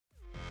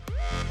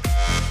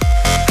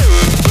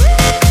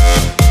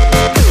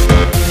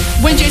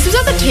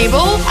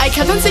table, I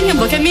kept on seeing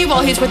him look at me while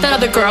he's with that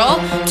other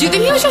girl. Do you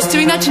think he was just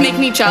doing that to make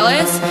me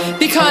jealous?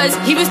 Because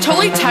he was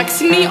totally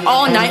texting me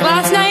all night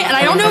last night, and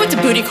I don't know if it's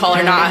a booty call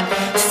or not.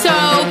 So,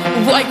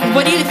 what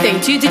do you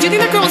think? Did you think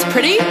that girl was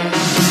pretty?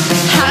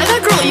 How did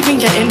that girl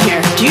even get in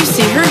here? Do you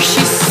see her?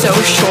 She's so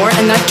short,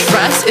 and that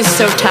dress is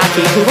so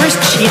tacky. Who wears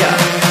cheetah?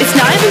 It's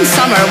not even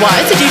summer. Why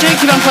does the DJ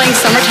keep on playing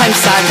Summertime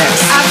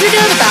Sadness? After we get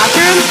out of the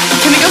bathroom,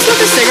 can we go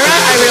smoke a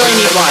cigarette? I really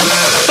need one.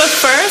 But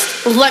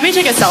first, let me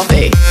take a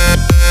selfie.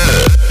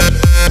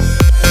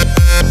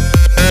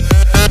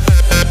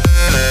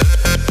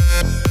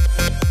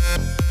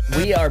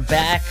 We are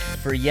back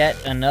for yet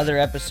another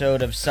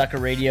episode of Sucker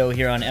Radio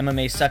here on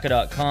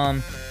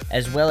MMAsucker.com,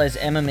 as well as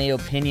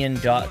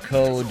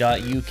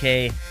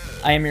MMAopinion.co.uk.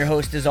 I am your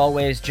host, as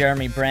always,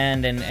 Jeremy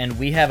Brand, and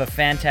we have a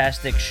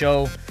fantastic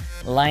show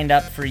lined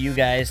up for you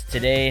guys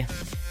today.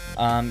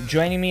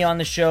 Joining me on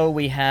the show,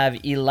 we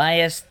have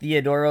Elias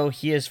Theodoro.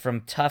 He is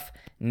from Tough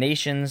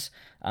Nations.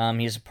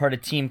 He's a part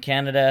of Team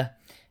Canada,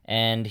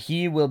 and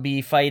he will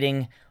be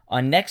fighting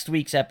on next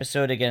week's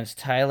episode against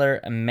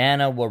Tyler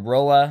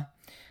Manawaroa.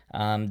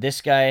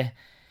 This guy,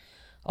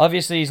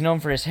 obviously, he's known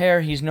for his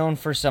hair, he's known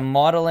for some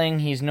modeling,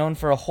 he's known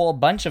for a whole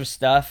bunch of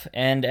stuff,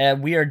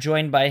 and we are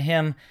joined by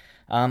him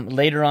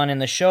later on in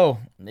the show.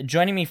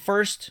 Joining me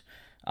first,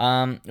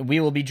 we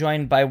will be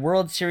joined by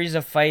World Series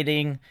of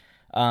Fighting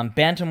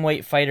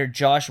bantamweight fighter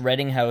Josh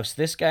Reddinghouse.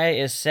 This guy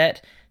is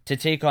set to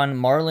take on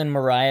Marlon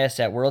Moraes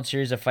at World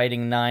Series of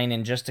Fighting 9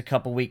 in just a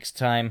couple weeks'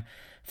 time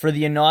for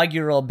the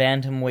inaugural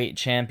Bantamweight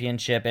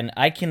Championship, and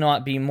I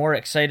cannot be more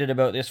excited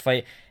about this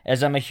fight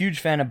as I'm a huge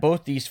fan of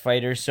both these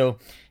fighters, so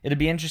it'll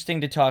be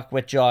interesting to talk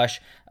with Josh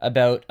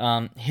about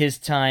his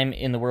time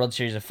in the World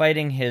Series of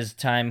Fighting, his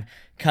time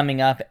coming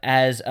up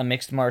as a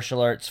mixed martial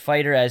arts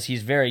fighter as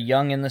he's very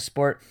young in the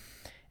sport,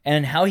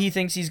 and how he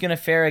thinks he's going to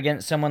fare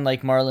against someone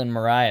like Marlon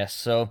Moraes.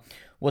 So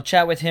we'll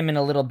chat with him in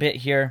a little bit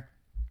here,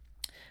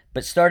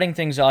 but starting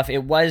things off,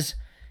 it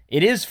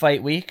is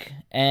fight week,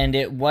 and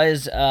it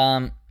was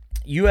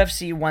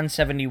UFC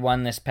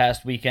 171 this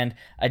past weekend,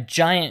 a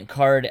giant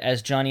card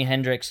as Johnny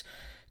Hendricks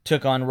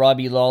took on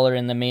Robbie Lawler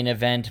in the main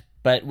event.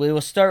 But we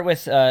will start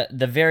with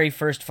the very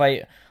first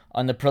fight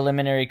on the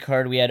preliminary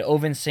card. We had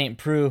Ovince St.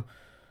 Preux,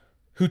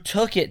 who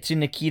took it to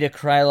Nikita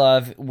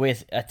Krylov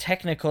with a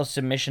technical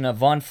submission, a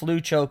Von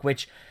Flue choke,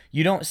 which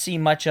you don't see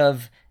much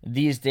of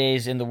these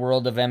days in the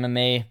world of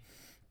MMA.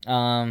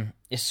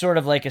 It's sort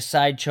of like a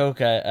side choke,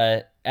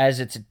 as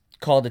it's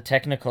called, a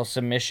technical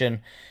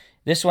submission.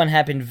 This one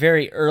happened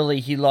very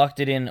early. He locked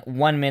it in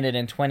 1 minute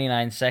and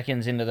 29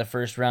 seconds into the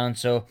first round.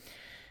 So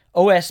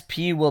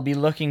OSP will be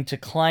looking to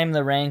climb the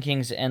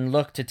rankings and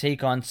look to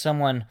take on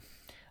someone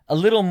a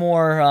little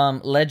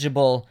more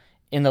legible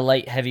in the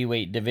light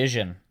heavyweight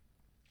division.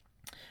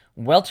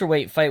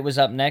 Welterweight fight was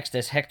up next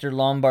as Hector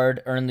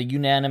Lombard earned the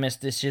unanimous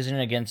decision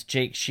against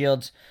Jake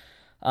Shields.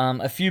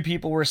 A few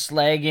people were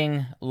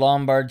slagging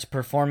Lombard's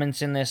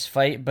performance in this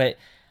fight, but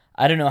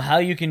I don't know how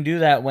you can do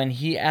that when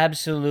he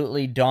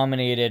absolutely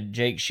dominated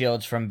Jake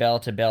Shields from bell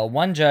to bell.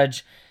 One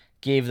judge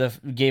gave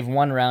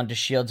one round to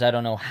Shields. I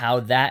don't know how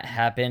that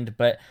happened,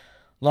 but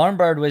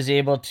Lombard was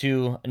able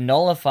to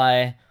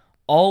nullify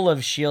all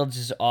of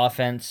Shields'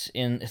 offense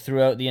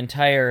throughout the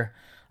entire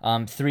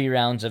 3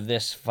 rounds of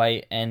this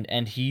fight,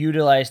 and he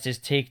utilized his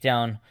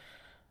judo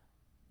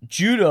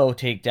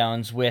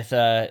takedowns with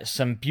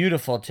some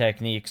beautiful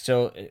technique.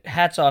 So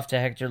hats off to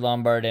Hector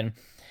Lombard, and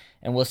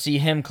we'll see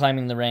him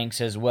climbing the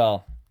ranks as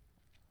well.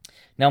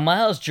 Now,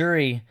 Miles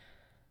Jury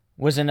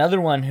was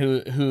another one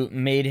who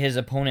made his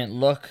opponent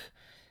look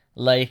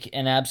like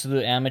an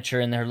absolute amateur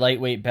in their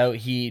lightweight bout.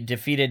 He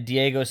defeated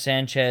Diego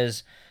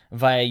Sanchez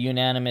via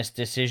unanimous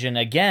decision.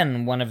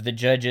 Again, one of the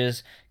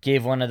judges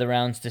gave one of the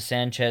rounds to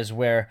Sanchez,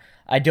 where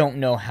I don't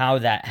know how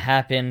that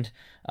happened.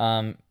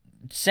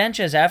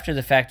 Sanchez, after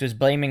the fact, was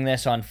blaming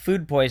this on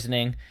food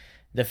poisoning,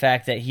 the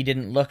fact that he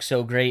didn't look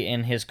so great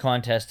in his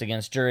contest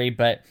against Jury,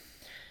 but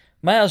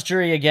Miles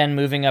Jury again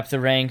moving up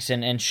the ranks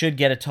and should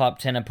get a top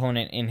 10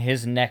 opponent in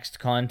his next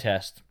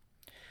contest.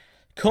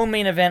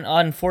 Co-main event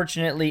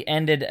unfortunately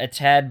ended a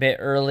tad bit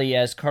early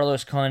as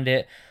Carlos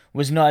Condit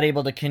was not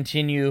able to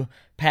continue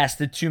past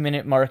the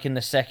 2-minute mark in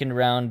the second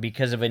round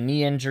because of a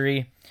knee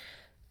injury.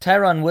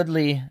 Tyron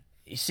Woodley,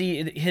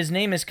 see, his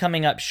name is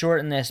coming up short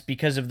in this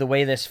because of the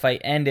way this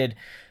fight ended,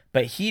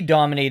 but he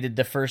dominated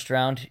the first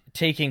round,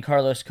 taking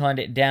Carlos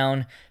Condit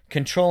down,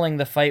 controlling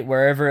the fight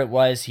wherever it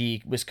was.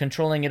 He was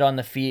controlling it on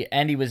the feet,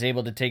 and he was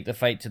able to take the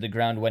fight to the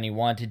ground when he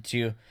wanted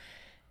to.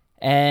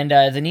 And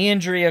the knee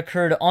injury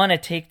occurred on a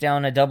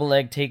takedown, a double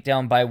leg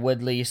takedown by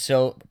Woodley.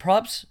 So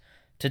props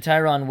to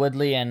Tyron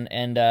Woodley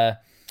and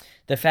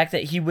the fact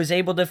that he was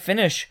able to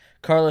finish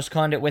Carlos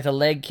Condit with a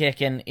leg kick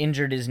and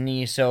injured his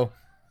knee. So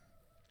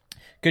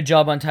good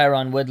job on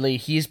Tyron Woodley.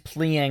 He's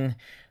pleading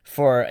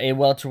for a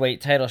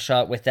welterweight title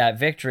shot with that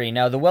victory.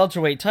 Now, the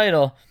welterweight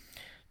title,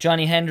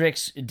 Johnny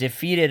Hendricks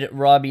defeated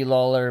Robbie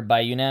Lawler by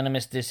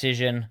unanimous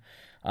decision,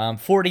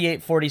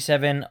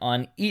 48-47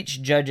 on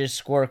each judge's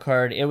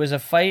scorecard. It was a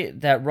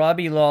fight that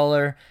Robbie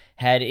Lawler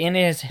had in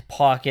his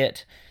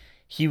pocket.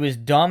 He was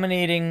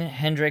dominating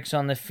Hendricks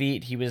on the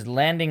feet. He was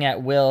landing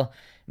at will,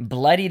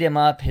 bloodied him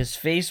up. His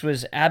face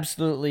was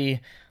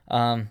absolutely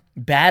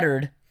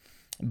battered,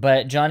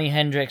 but Johnny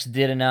Hendricks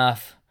did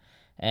enough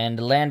and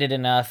landed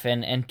enough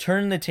and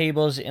turned the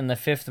tables in the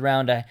 5th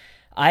round.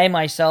 I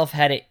myself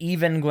had it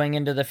even going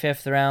into the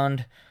 5th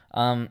round.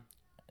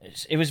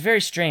 It was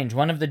very strange.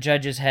 One of the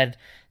judges had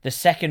the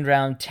 2nd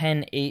round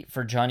 10-8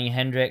 for Johnny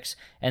Hendricks,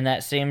 and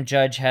that same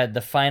judge had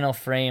the final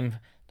frame,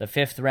 the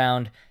 5th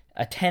round,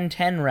 a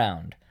 10-10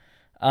 round.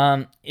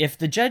 If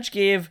the judge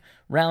gave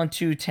round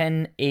 2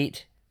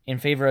 10-8 in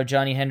favor of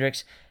Johnny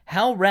Hendricks,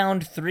 how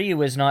round 3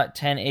 was not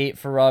 10-8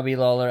 for Robbie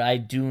Lawler, I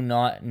do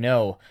not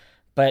know.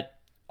 But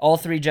all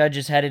 3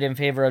 judges had it in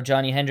favor of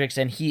Johnny Hendricks,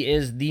 and he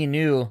is the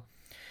new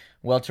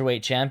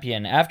welterweight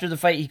champion. After the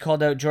fight, he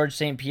called out George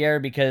St. Pierre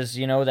because,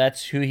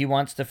 that's who he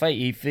wants to fight.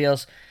 He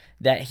feels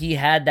that he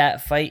had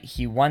that fight,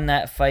 he won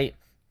that fight,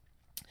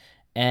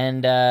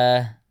 and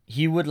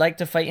he would like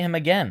to fight him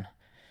again.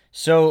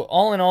 So,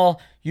 all in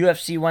all,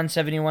 UFC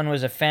 171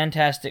 was a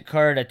fantastic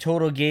card, a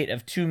total gate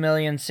of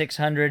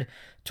 2,600,000,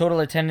 total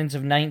attendance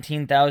of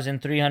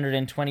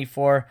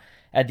 19,324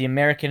 at the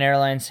American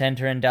Airlines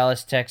Center in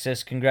Dallas,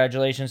 Texas.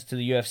 Congratulations to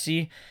the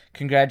UFC.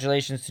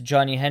 Congratulations to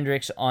Johnny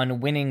Hendricks on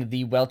winning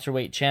the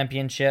welterweight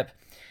championship.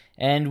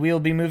 And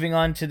we'll be moving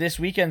on to this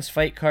weekend's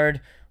fight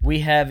card. We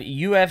have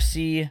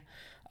UFC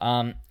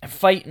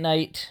Fight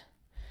Night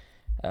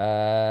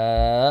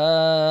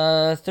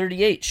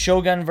 38,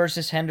 Shogun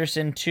versus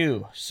Henderson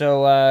 2.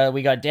 So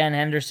we got Dan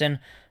Henderson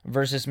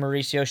versus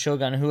Mauricio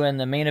Shogun, who in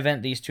the main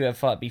event, these two have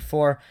fought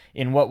before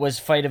in what was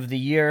Fight of the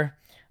Year.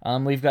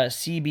 We've got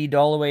CB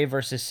Dollaway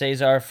versus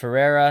Cesar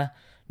Ferreira.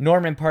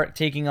 Norman Park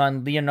taking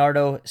on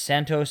Leonardo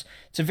Santos.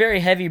 It's a very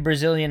heavy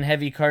Brazilian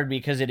heavy card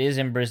because it is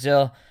in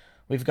Brazil.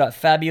 We've got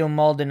Fabio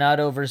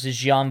Maldonado versus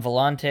Gian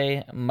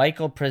Vellante.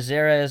 Michael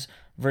Prazeres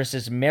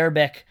versus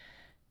Merbek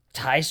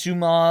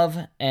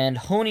Taisumov. And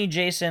Honi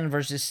Jason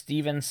versus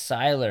Steven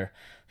Seiler.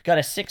 We've got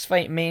a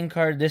 6-fight main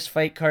card. This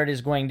fight card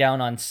is going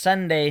down on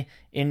Sunday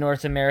in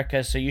North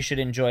America, so you should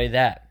enjoy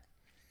that.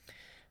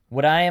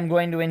 What I am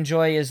going to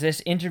enjoy is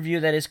this interview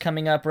that is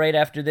coming up right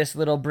after this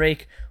little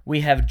break.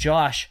 We have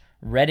Josh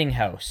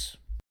Reddinghouse.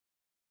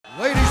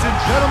 Ladies and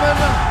gentlemen,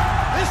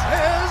 this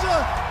is the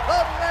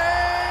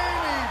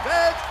main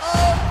event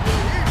of the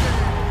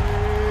evening.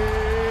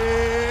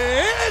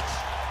 It's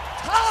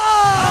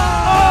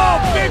time! Oh,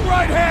 big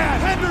right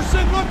hand!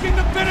 Henderson looking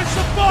to finish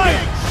the fight!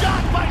 Big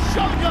shot by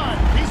Shogun!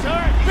 He's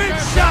hurt! Big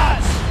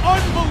shots!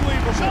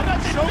 Unbelievable!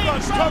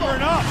 Shogun's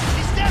covering up!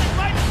 He's standing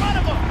right in front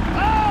of him!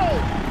 Oh!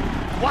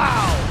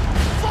 Wow!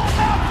 Full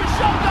mount for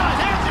Shogun!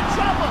 Here's in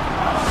trouble!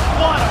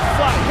 What a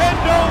fight!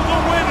 Hendo the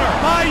winner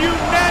by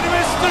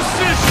unanimous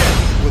decision!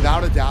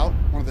 Without a doubt,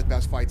 one of the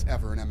best fights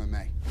ever in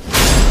MMA.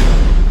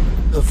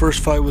 The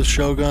first fight with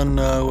Shogun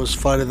was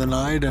fight of the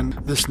night, and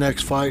this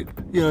next fight,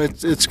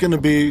 it's going to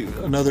be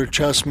another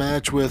chess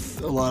match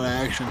with a lot of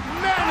action.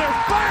 Man,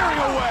 they're firing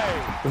away!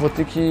 Eu vou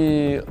ter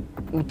que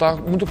lutar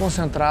muito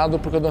concentrado,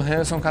 porque o Don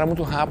Henderson é um cara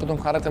muito rápido, um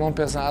cara que tem mão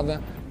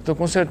pesada. Então,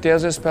 com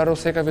certeza, eu espero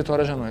ser com a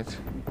vitória hoje à noite.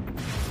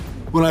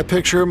 When I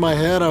picture it in my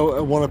head,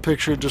 I want to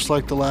picture it just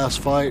like the last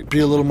fight. Be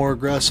a little more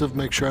aggressive,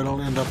 make sure I don't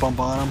end up on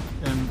bottom,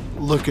 and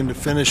looking to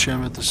finish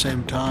him at the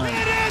same time.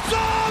 It is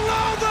all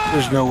over!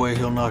 There's no way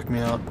he'll knock me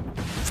out,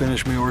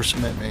 finish me, or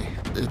submit me.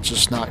 It's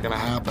just not going to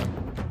happen.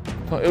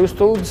 Então, eu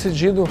estou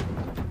decidido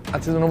a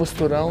ter um novo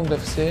cinturão do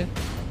UFC.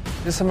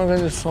 Esse é meu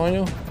grande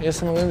sonho,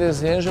 esse é meu grande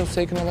desejo. Eu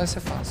sei que não vai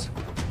ser fácil.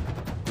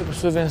 Eu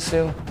preciso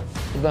vencer o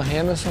Dan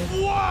Henderson.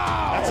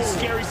 Wow! That's a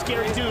scary,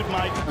 scary dude,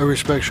 Mike. I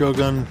respect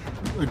Shogun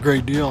a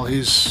great deal.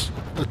 He's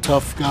a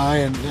tough guy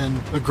and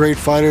a great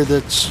fighter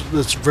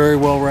that's very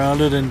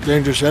well-rounded and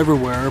dangerous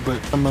everywhere, but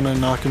I'm going to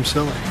knock him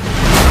silly.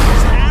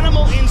 His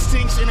animal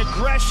instincts and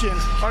aggression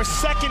are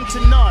second to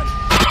none.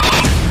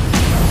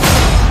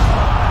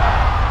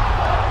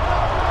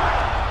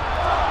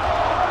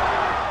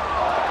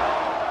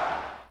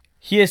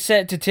 He is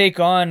set to take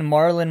on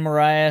Marlon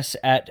Moraes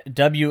at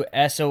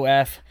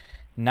WSOF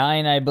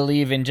 9, I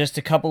believe, in just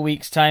a couple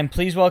weeks' time.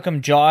 Please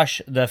welcome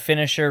Josh, the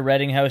finisher,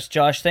 Reddinghouse.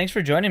 Josh, thanks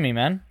for joining me,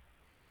 man.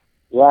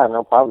 Yeah,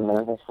 no problem,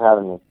 man. Thanks for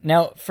having me.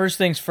 Now, first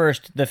things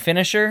first, the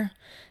finisher,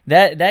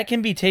 that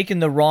can be taken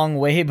the wrong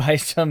way by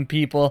some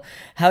people.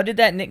 How did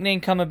that nickname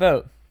come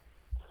about?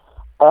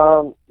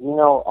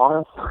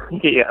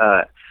 Honestly,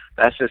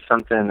 that's just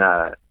something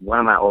one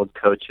of my old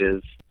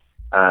coaches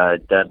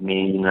dubbed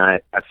me. I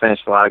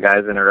finished a lot of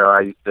guys in a row.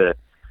 I used to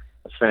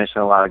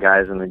finishing a lot of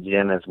guys in the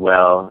gym as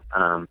well.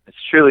 It's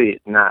truly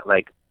not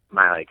like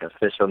my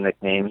official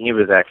nickname. He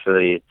was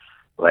actually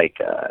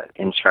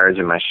in charge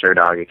of my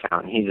Sherdog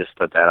account, and he just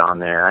put that on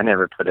there. I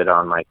never put it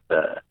on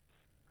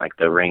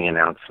the ring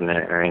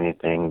announcement or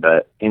anything,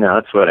 but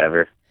it's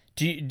whatever.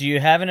 Do you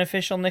have an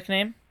official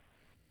nickname?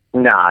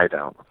 No, I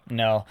don't.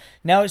 No.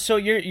 Now, so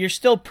you're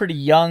still pretty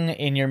young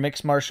in your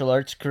mixed martial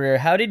arts career.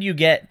 How did you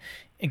get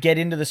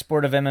into the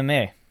sport of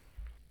MMA?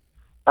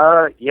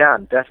 Yeah,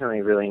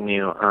 definitely really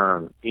new.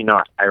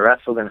 I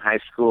wrestled in high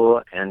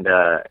school, and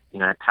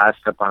I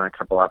passed up on a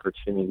couple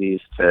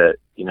opportunities to,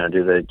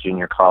 do the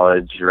junior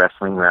college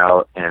wrestling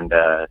route. And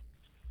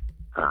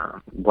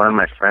one of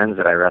my friends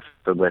that I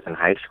wrestled with in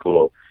high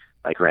school,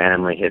 like,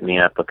 randomly hit me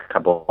up a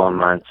couple of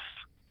months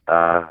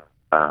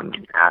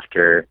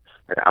after.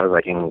 I was,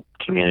 like, in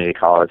community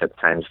college at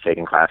the time, just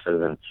taking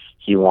classes, and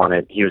he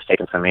was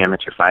taking some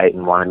amateur fight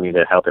and wanted me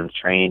to help him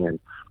train. And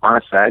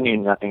honestly, I knew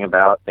nothing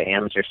about the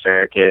amateur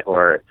circuit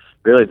or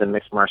really the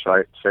mixed martial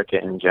arts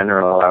circuit in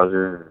general. I was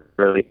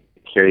really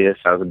curious.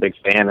 I was a big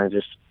fan. I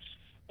just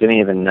didn't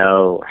even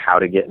know how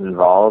to get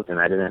involved, and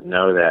I didn't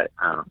know that,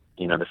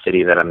 the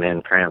city that I'm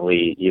in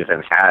currently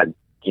even had,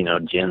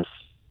 gyms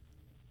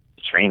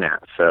to train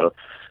at. So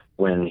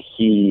when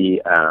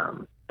he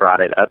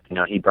brought it up,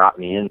 he brought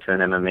me into an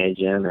MMA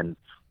gym, and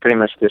pretty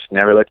much just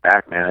never looked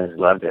back, man. I just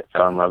loved it.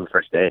 Fell in love the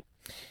first day.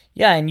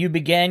 Yeah, and you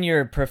began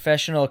your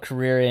professional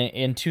career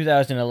in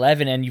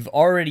 2011, and you've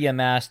already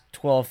amassed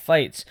 12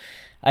 fights.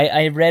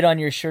 I read on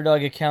your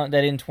SureDog account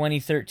that in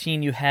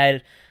 2013 you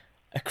had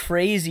a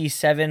crazy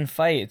 7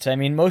 fights. I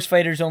mean, most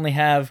fighters only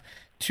have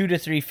 2 to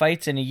 3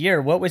 fights in a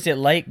year. What was it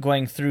like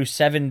going through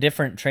 7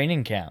 different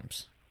training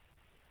camps?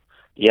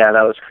 Yeah,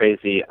 that was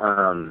crazy.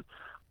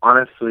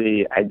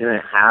 Honestly, I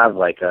didn't have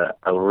like a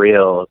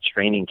real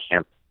training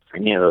camp for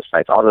any of those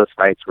fights. All those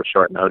fights were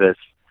short notice.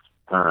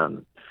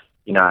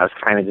 I was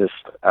kind of just,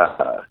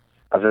 I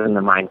was in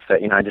the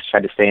mindset, I just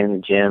tried to stay in the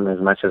gym as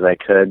much as I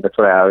could. That's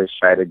what I always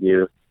try to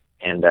do.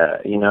 And,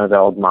 the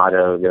old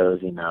motto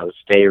goes,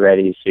 stay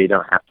ready so you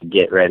don't have to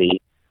get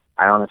ready.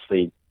 I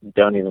honestly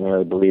don't even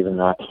really believe in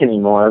that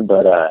anymore,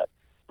 but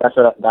that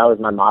was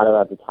my motto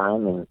at the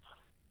time. And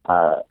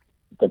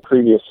the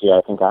previous year,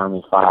 I think I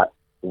only fought,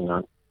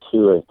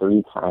 2 or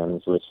 3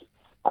 times, which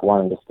I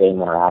wanted to stay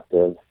more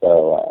active.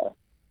 So,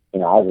 I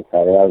was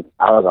excited.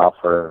 I was all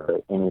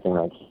for anything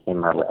that came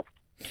my way.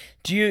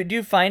 Do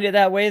you find it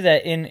that way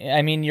that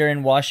you're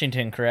in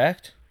Washington,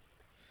 correct?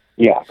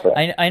 Yeah,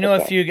 correct. I know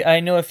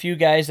a few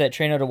guys that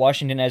train out of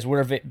Washington, as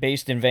we're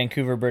based in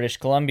Vancouver, British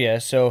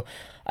Columbia. So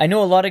I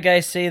know a lot of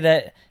guys say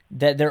that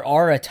there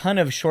are a ton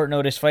of short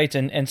notice fights,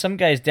 and some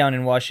guys down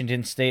in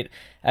Washington State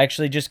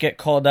actually just get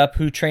called up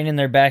who train in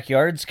their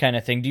backyards kind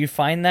of thing. Do you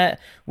find that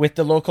with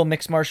the local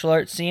mixed martial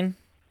arts scene?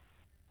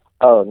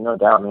 Oh, no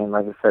doubt, man.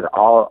 Like I said,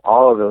 all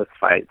of those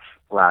fights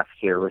last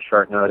year were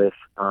short notice.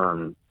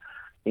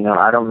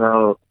 I don't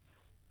know.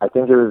 I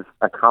think it was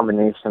a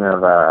combination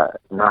of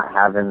not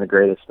having the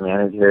greatest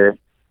manager,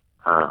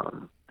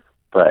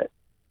 but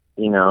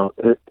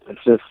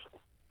it's just,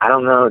 I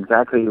don't know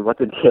exactly what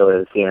the deal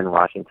is here in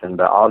Washington.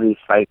 But all these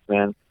fights,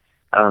 man,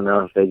 I don't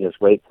know if they just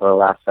wait till the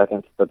last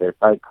second to put their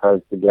fight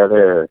cards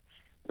together, or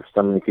if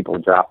so many people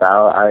drop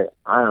out. I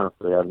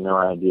honestly have no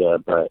idea,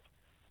 but.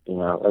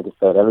 Like I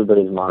said,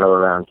 everybody's motto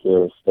around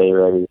here is stay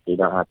ready so you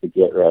don't have to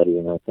get ready.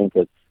 And I think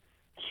it's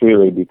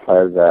truly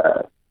because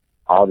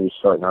all these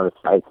short notice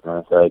fights,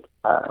 man, I feel like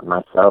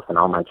myself and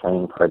all my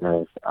training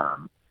partners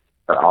are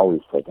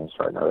always taking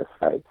short notice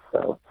fights.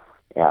 So,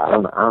 yeah, I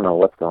don't know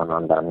what's going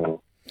on down here.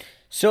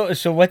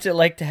 So what's it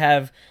like to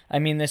have,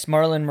 this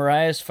Marlon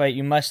Moraes fight,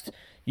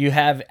 you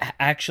have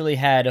actually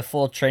had a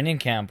full training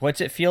camp. What's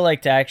it feel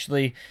like to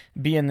actually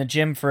be in the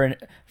gym for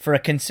a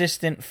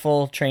consistent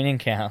full training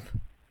camp?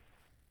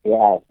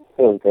 Yeah, it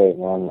feels great,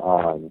 man.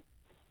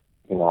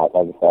 Like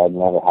I said, I've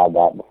never had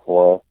that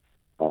before.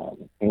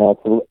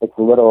 It's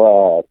a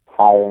little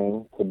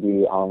tiring, to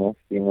be honest.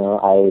 I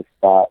always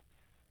thought,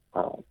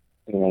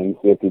 you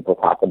hear people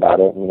talk about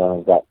it,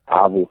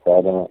 obviously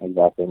I didn't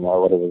exactly know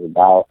what it was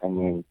about.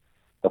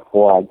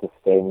 Before I just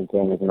stayed in the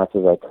gym as much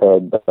as I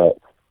could, but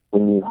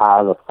when you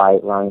have a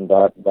fight lined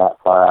up that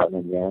far out in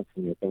advance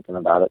and you're thinking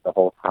about it the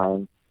whole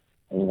time,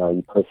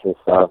 you push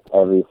yourself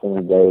every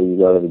single day. You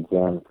go to the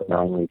gym for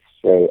 9 weeks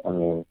straight.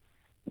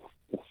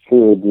 It's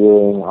truly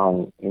dealing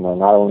on,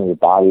 not only your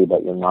body,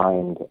 but your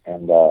mind.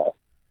 And,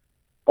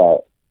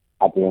 but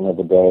at the end of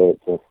the day,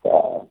 it's just,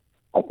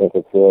 I think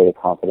it's really a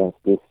confidence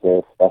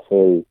booster,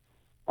 especially,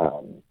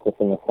 just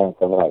in the sense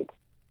of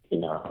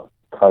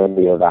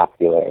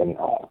cardiovascular. And,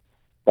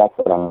 that's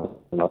what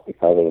I'm most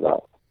excited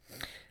about.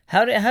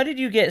 How did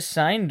you get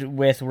signed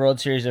with World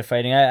Series of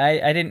Fighting?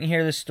 I didn't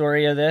hear the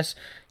story of this.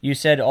 You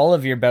said all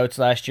of your bouts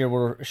last year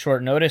were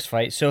short notice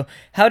fights. So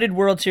how did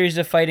World Series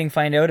of Fighting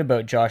find out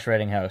about Josh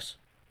Rettinghouse?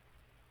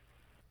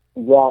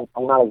 Yeah,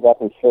 I'm not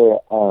exactly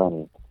sure.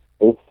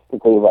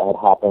 Basically what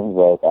had happened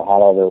was I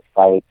had all those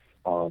fights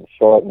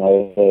short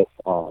notice.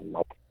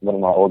 One of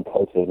my old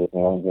coaches was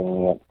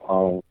managing me at the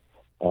time,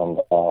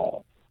 and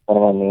one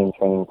of my main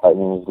training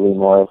partners, Lee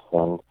Morris,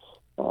 and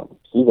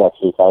he's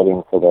actually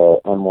fighting for the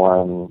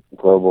M1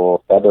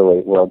 Global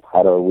Featherweight World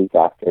title a week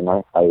after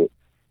my fight.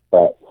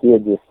 But he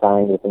had just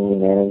signed with a new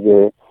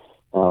manager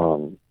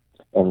and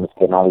was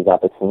getting all these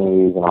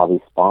opportunities and all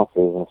these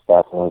sponsors and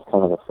stuff, and it was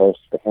kind of the first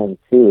for him,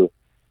 too.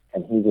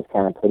 And he just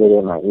kind of put it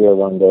in my ear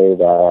one day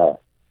that,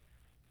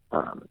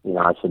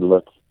 I should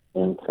look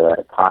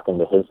into talking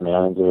to his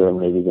manager and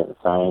maybe getting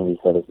signed. He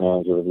said his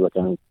manager was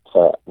looking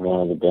to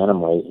manage the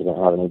bantamweight. He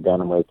didn't have any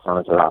bantamweights on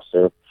his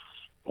roster.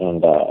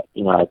 And,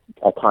 you know,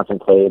 I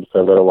contemplated for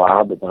a little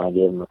while, but then I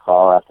gave him a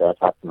call after I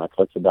talked to my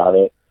coach about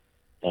it.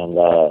 And,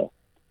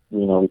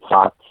 you know, we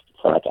talked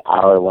for like an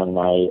hour one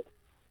night.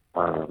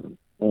 And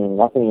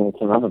nothing even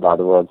came up about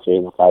the World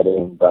Series of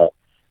Fighting, but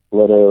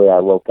literally I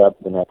woke up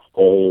the next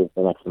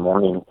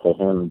morning to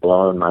him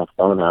blowing my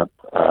phone up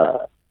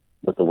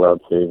with the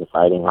World Series of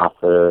Fighting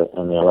offer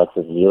and the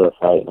Alexis Viewer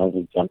fight, and I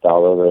just jumped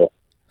all over it.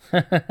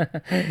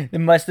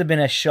 It must have been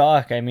a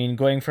shock. I mean,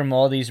 going from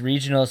all these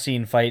regional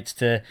scene fights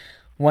to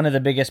one of the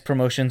biggest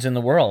promotions in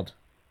the world.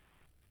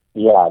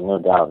 Yeah, no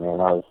doubt,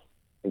 man. I was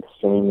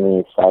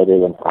extremely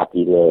excited and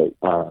happy to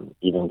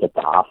even get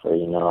the offer.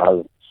 You know, I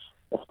was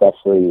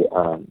especially,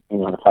 you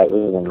know, the fight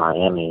was in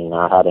Miami. You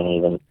know,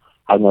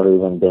 I'd never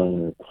even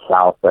been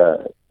south,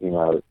 you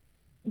know,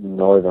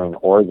 northern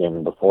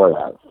Oregon before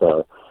that.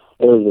 So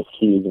it was just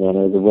huge, man.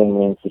 It was a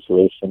win-win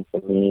situation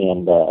for me,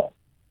 and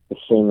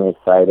extremely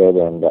excited,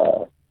 and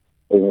it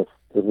was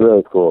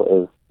really cool. It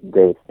was a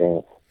great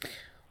experience.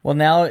 Well,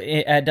 now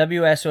at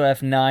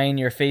WSOF 9,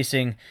 you're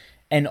facing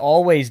an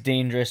always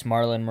dangerous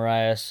Marlon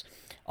Moraes.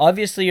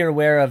 Obviously, you're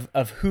aware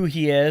of who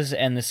he is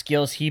and the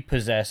skills he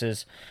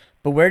possesses,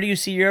 but where do you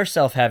see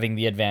yourself having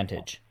the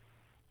advantage?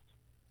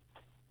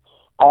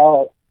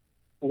 You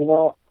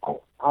know, I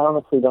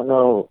honestly don't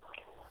know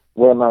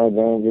where my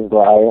advantages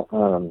lie.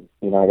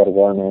 You know, I got to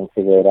go in there and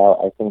figure it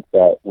out. I think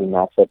that we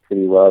match up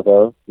pretty well,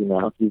 though. You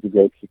know, he's a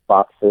great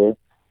kickboxer.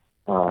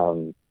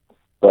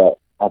 But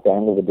at the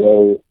end of the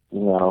day, you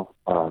know,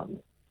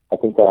 I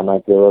think that I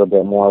might be a little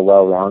bit more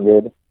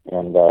well-rounded.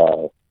 And,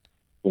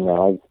 you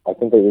know, I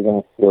think that you're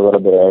going to see a little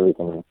bit of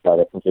everything in this fight.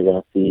 I think you're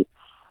going to see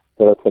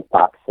little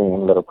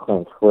kickboxing, little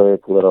clinch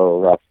work, little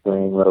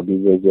wrestling, little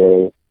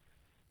BJJ.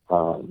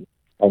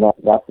 And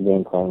that's the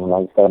game plan. You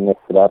know, I just got to mix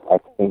it up. I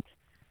think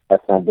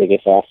that's my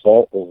biggest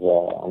asset is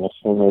I'm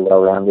extremely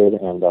well-rounded,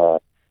 and I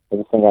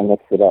just think I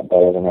mix it up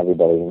better than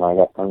everybody. You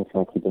know, I'm just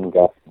going to keep them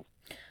guessing.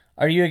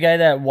 Are you a guy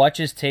that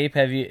watches tape?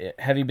 Have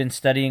you been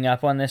studying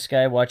up on this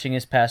guy, watching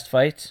his past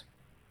fights?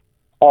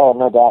 Oh,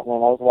 no doubt, man.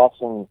 I was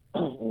watching,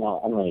 you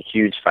know, I'm a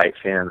huge fight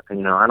fan. You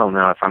know, I don't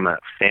know if I'm a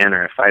fan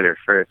or a fighter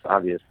first,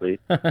 obviously.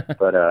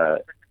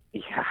 But,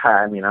 yeah,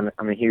 I mean,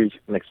 I'm a huge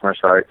mixed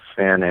martial arts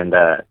fan, and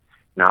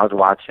you know, I was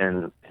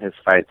watching his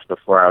fights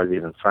before I was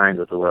even signed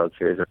with the World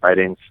Series of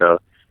Fighting. So,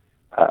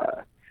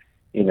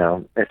 you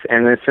know,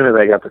 and as soon as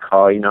I got the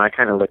call, you know, I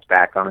kind of looked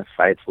back on his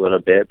fights a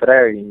little bit, but I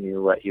already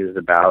knew what he was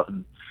about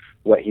and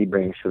what he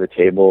brings to the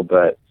table.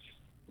 But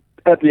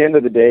at the end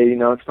of the day, you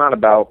know, it's not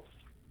about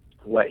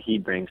what he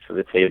brings to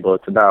the table.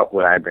 It's about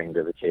what I bring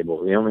to the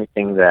table. The only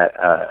thing that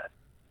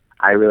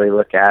I really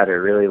look at or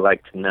really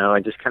like to know, I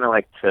just kind of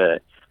like to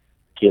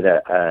get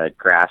a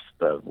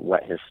grasp of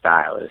what his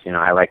style is. You know,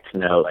 I like to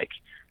know, like,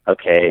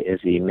 okay,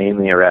 is he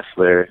mainly a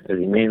wrestler? Is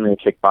he mainly a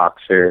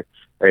kickboxer?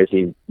 Or is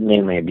he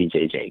mainly a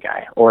BJJ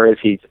guy? Or is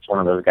he just one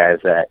of those guys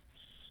that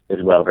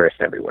is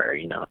well-versed everywhere,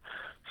 you know?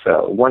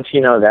 So once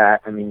you know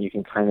that, I mean, you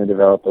can kind of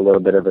develop a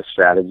little bit of a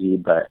strategy,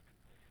 but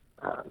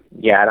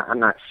yeah, I'm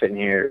not sitting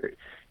here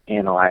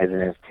analyzing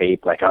his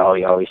tape like, oh,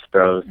 he always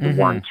throws the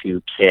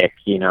 1-2 kick,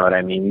 you know what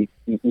I mean?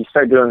 You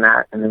start doing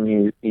that, and then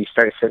you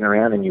start sitting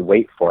around and you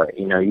wait for it.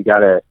 You know, you got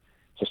to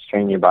just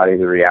train your body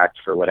to react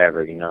for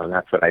whatever, you know, and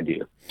that's what I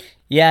do.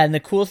 Yeah, and the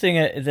cool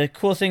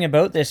thing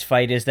about this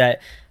fight is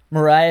that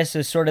Moraes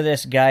is sort of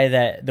this guy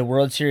that the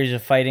World Series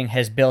of Fighting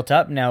has built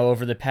up now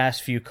over the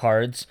past few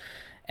cards,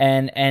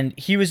 and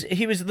he was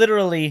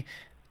literally,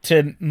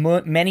 to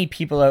many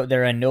people out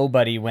there, a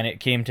nobody when it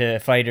came to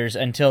fighters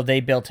until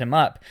they built him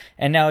up.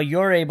 And now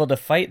you're able to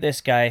fight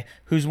this guy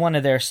who's one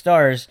of their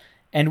stars,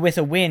 and with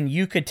a win,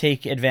 you could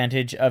take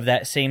advantage of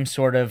that same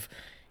sort of,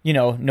 you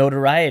know,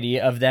 notoriety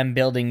of them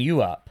building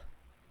you up.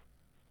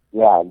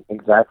 Yeah,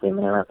 exactly,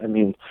 man. I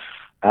mean,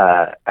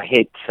 I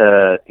hate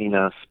to, you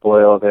know,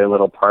 spoil their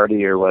little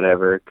party or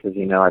whatever, because,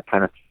 you know, I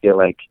kind of feel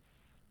like,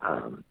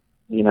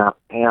 you know,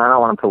 and I don't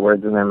want to put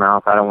words in their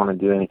mouth. I don't want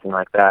to do anything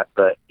like that.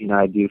 But, you know,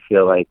 I do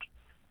feel like,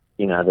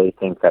 you know, they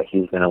think that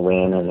he's going to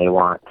win, and they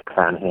want to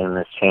crown him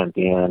as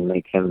champion,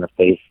 make him the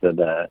face of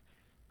the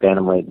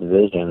bantamweight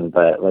division.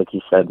 But like you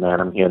said, man,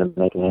 I'm here to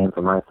make a name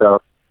for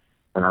myself,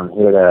 and I'm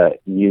here to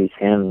use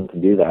him to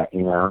do that,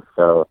 you know.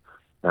 So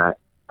I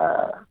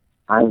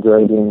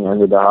enjoy being the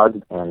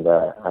underdog, and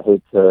I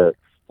hate to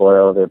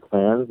spoil their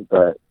plans,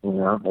 but, you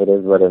know, it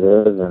is what it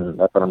is, and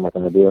that's what I'm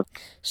looking to do.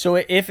 So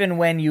if and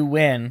when you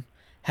win,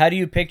 how do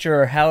you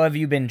picture, or how have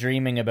you been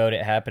dreaming about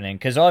it happening?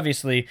 Because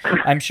obviously,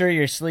 I'm sure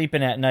you're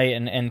sleeping at night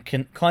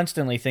and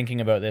constantly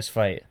thinking about this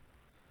fight.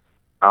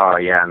 Oh,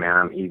 yeah, man.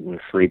 I'm eating,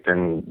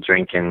 sleeping,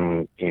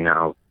 drinking, you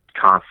know,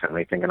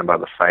 constantly thinking about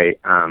the fight,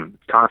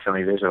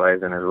 constantly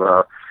visualizing as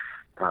well.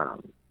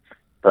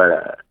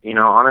 But you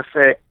know,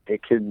 honestly,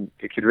 it could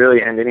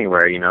really end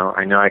anywhere, you know.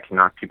 I know I can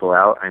knock people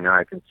out. I know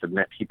I can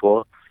submit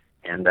people.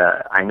 And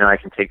I know I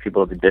can take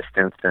people the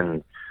distance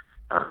and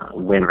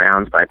win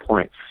rounds by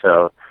points.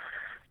 So,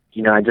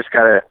 you know, I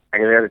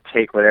gotta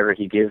take whatever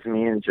he gives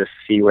me and just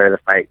see where the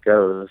fight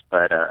goes.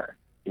 But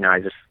you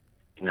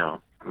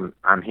know,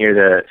 I'm here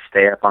to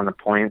stay up on the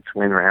points,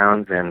 win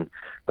rounds, and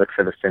look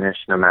for the finish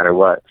no matter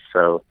what.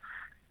 So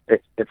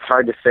it's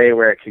hard to say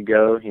where it could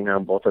go, you know,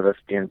 both of us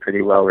being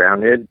pretty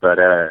well-rounded, but,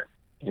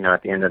 you know,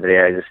 at the end of the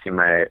day, I just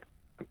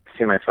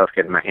see myself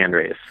getting my hand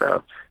raised,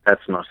 so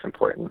that's most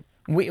important.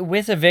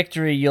 With a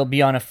victory, you'll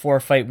be on a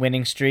 4-fight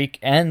winning streak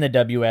and the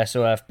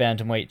WSOF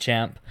Bantamweight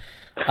champ.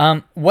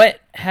 What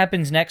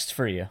happens next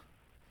for you?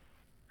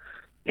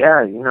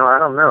 Yeah, you know, I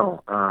don't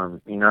know.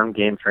 You know, I'm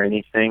game for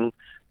anything.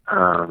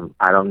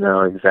 I don't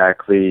know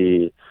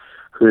exactly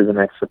who the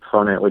next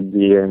opponent would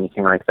be or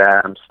anything like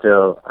that.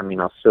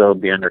 I'll still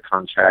be under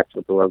contract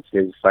with the World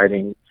Series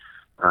Fighting.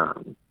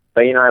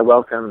 But, you know, I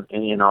welcome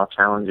any and all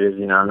challenges.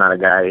 You know, I'm not a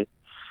guy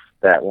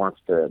that wants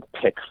to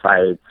pick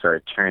fights or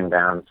turn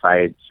down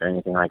fights or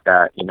anything like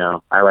that. You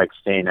know, I like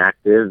staying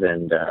active,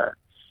 and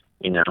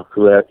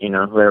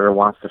whoever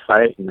wants to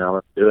fight, you know,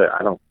 let's do it.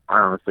 I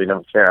honestly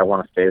don't care. I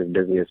want to stay as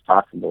busy as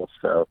possible.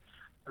 So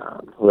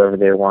whoever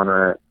they want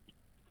to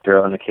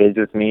throw in the cage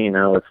with me, you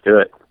know, let's do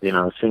it. You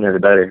know, the sooner the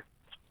better.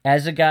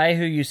 As a guy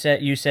who you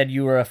said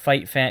you were a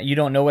fight fan, you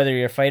don't know whether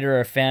you're a fighter or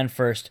a fan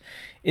first.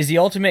 Is the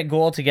ultimate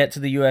goal to get to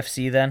the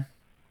UFC then?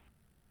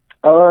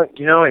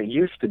 You know, it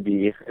used to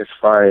be, as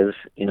far as,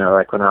 you know,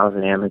 like when I was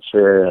an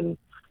amateur and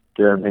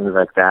doing things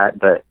like that.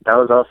 But that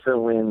was also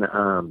when,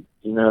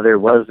 you know, there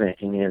wasn't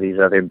any of these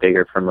other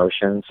bigger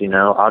promotions. You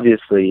know,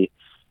 obviously,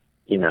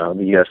 you know,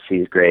 the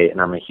UFC is great,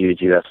 and I'm a huge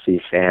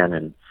UFC fan,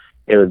 and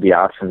it would be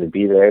awesome to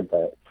be there.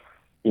 But,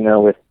 you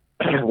know, with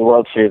the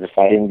World Series of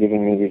Fighting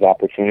giving me these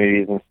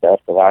opportunities and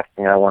stuff, the last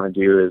thing I want to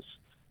do is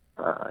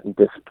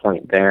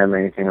disappoint them or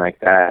anything like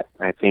that.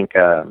 I think,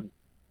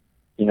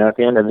 you know, at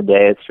the end of the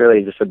day, it's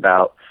really just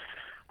about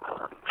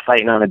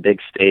fighting on a big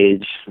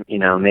stage, you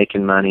know,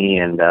 making money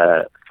and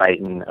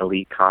fighting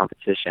elite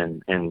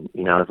competition. And,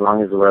 you know, as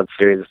long as the World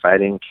Series of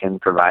Fighting can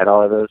provide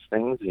all of those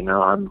things, you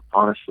know, I'm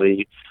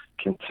honestly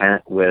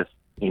content with,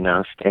 you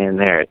know, staying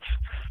there. It's,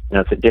 you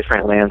know, it's a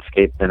different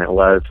landscape than it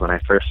was when I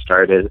first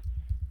started.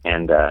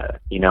 And,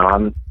 you know,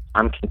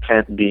 I'm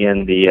content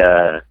being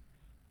the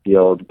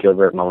old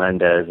Gilbert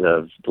Melendez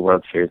of the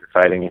World Series of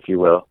Fighting, if you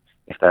will,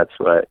 if that's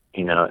what,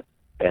 you know,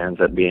 it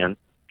ends up being.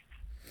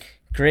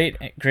 Great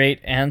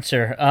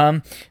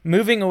answer.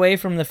 Moving away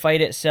from the fight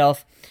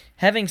itself,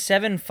 having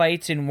 7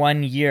 fights in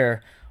 1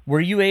 year, were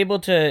you able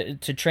to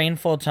train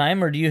full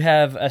time, or do you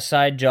have a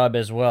side job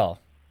as well?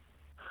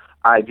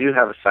 I do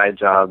have a side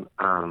job.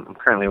 I'm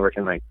currently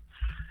working like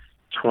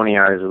 20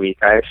 hours a week.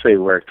 I actually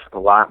worked a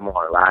lot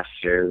more last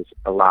year. It was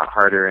a lot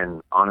harder,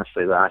 and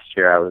honestly, last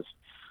year I was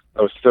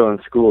still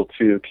in school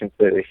too,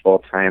 completely full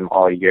time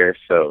all year.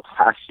 So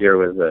last year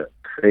was a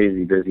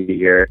crazy busy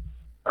year.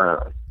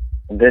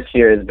 This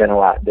year has been a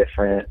lot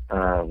different.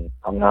 I'm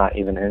not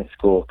even in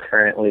school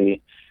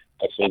currently.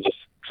 Actually, just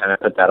kind of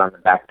put that on the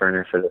back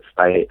burner for this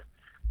fight.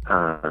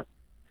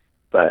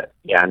 But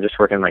yeah, I'm just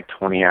working like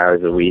 20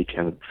 hours a week,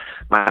 and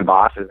my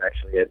boss is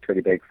actually a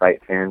pretty big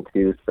fight fan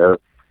too. So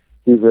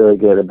he's really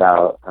good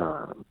about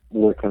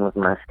working with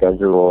my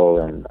schedule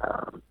and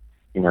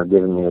you know,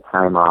 giving me the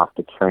time off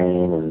to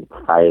train and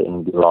fight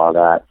and do all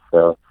that.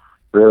 So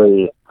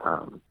really,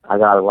 I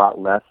got a lot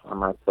less on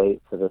my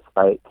plate for this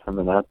fight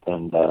coming up,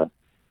 and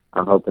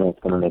I'm hoping it's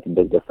going to make a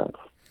big difference.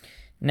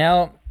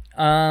 Now,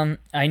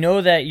 I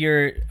know that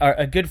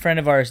a good friend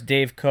of ours,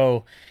 Dave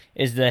Coe,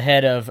 is the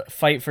head of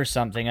Fight for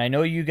Something. I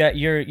know you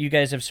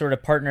guys have sort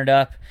of partnered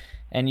up,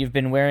 and you've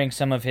been wearing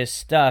some of his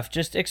stuff.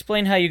 Just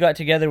explain how you got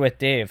together with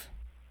Dave.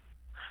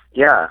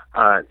 Yeah,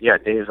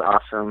 Dave's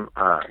awesome.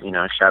 You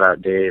know, shout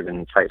out Dave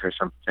and Fight for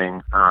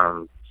Something.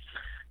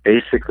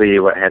 Basically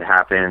what had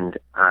happened,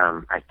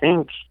 I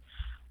think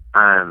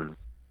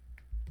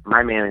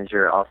my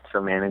manager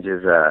also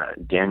manages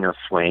Daniel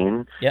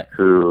Swain, yep.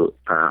 who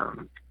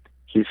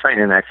he's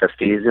fighting in XFD.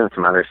 He's doing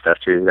some other stuff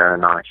too. He's got a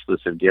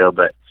non-exclusive deal,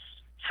 but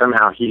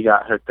somehow he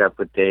got hooked up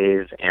with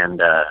Dave, and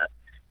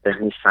then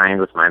he signed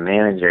with my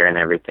manager and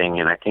everything,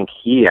 and I think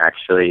he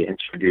actually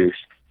introduced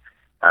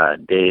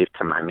Dave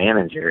to my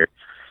manager,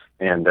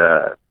 and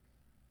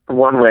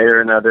one way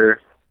or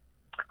another,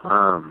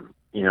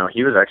 you know,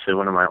 he was actually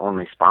one of my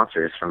only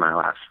sponsors for my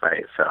last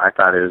fight, so I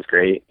thought it was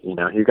great. You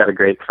know, he's got a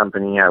great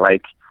company. I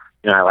like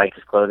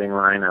his clothing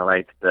line. I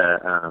like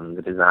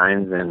the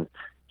designs, and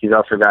he's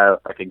also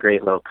got like a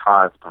great little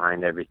cause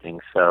behind everything.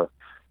 So,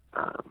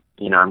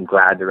 you know, I'm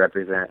glad to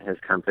represent his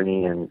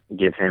company and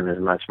give him as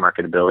much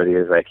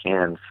marketability as I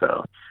can.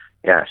 So,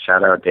 yeah,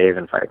 shout out Dave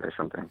and Fight for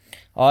Something.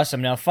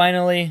 Awesome. Now,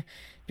 finally,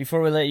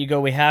 before we let you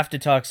go, we have to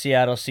talk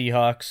Seattle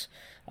Seahawks.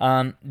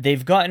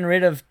 They've gotten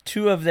rid of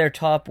 2 of their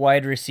top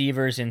wide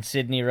receivers in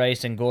Sidney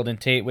Rice and Golden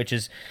Tate, which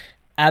is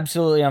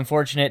absolutely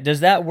unfortunate.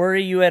 Does that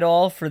worry you at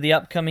all for the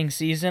upcoming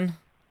season?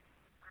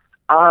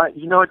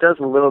 You know, it does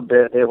a little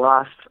bit. They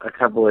lost a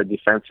couple of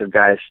defensive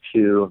guys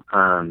too.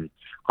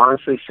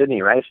 Honestly,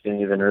 Sidney Rice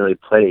didn't even really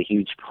play a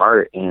huge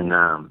part in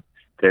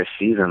their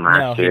season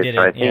last year. He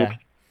didn't, so I think,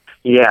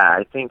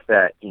 I think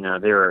that, you know,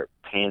 they were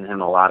paying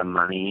him a lot of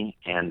money,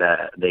 and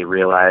they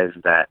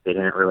realized that they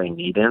didn't really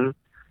need him.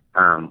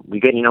 We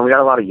got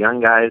a lot of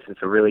young guys.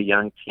 It's a really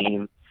young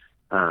team.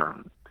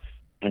 And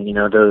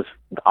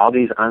all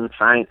these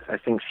unsigned, I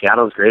think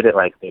Seattle's great at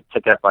they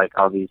pick up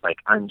all these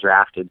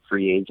undrafted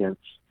free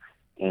agents,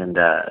 and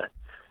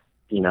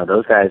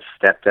those guys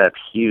stepped up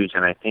huge.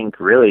 And I think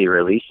really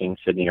releasing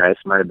Sidney Rice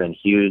might have been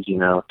huge.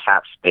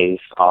 Cap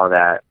space, all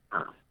that.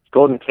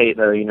 Golden Tate,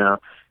 though,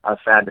 I was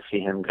sad to see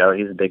him go.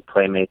 He's a big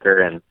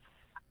playmaker, and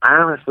I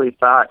honestly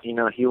thought he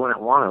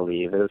wouldn't want to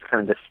leave. It was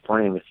kind of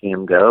disappointing to see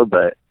him go,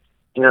 but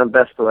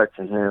best of luck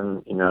to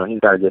him. He's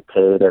got to get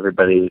paid.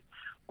 Everybody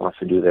wants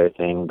to do their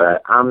thing,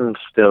 but I'm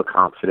still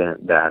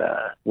confident that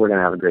we're going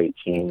to have a great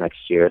team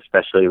next year,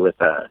 especially with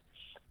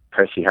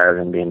Percy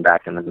Harvin being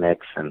back in the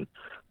mix and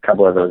a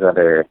couple of those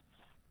other,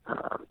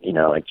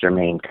 like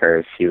Jermaine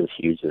Kearse. He was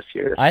huge this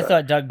year. I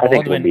thought Doug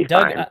Baldwin.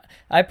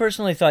 I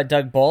personally thought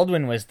Doug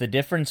Baldwin was the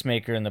difference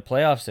maker in the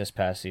playoffs this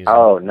past season.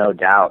 Oh, no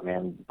doubt,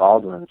 man.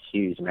 Baldwin's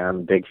huge, man. I'm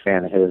a big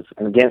fan of his.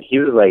 And again, he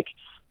was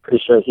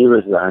pretty sure he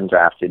was the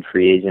undrafted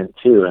free agent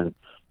too, and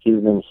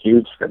he's been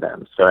huge for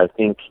them. So I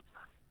think,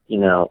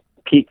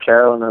 Pete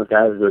Carroll and those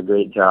guys do a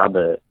great job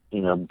at,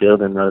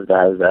 building those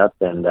guys up.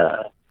 And,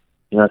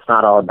 it's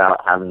not all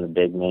about having the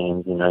big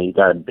names. You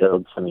got to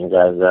build some of your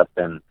guys up.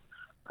 And,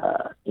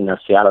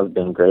 Seattle's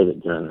been great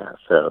at doing that.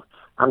 So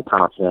I'm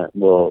confident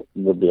we'll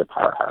be a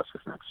powerhouse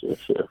this next year,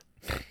 too.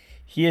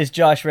 He is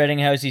Josh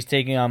Reddinghouse. He's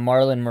taking on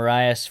Marlon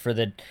Moraes for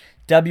the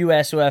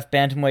WSOF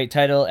Bantamweight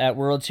title at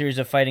World Series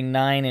of Fighting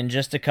 9 in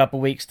just a couple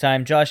weeks'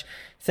 time. Josh,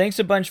 thanks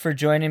a bunch for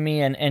joining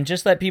me, and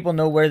just let people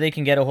know where they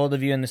can get a hold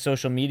of you in the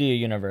social media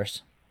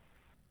universe.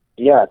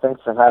 Yeah,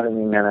 thanks for having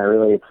me, man. I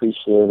really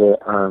appreciate it.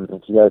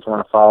 If you guys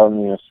want to follow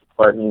me or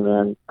support me,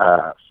 man,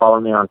 follow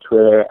me on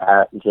Twitter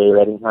at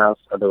JReddinghouse.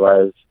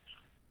 Otherwise,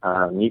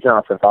 you can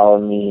also follow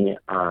me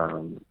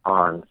on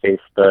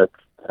Facebook.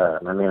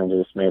 My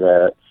manager just made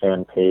a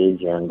fan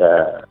page, and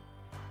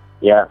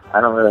yeah, I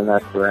don't really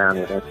mess around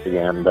with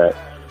Instagram, but,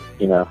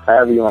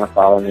 however you want to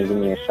follow me, give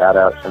me a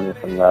shout-out, send me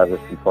some love or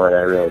support.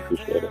 I really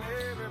appreciate it.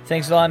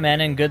 Thanks a lot, man,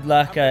 and good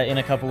luck in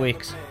a couple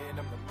weeks.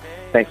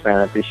 Thanks, man.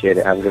 I appreciate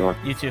it. Have a good one.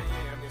 You too.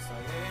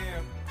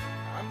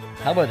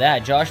 How about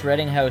that? Josh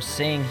Reddinghouse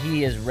saying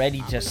he is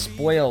ready to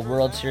spoil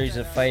World Series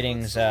of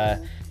Fighting's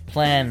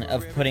plan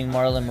of putting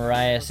Marlon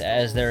Moraes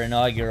as their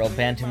inaugural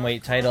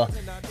bantamweight title.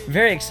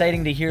 Very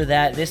exciting to hear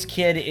that. This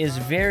kid is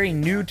very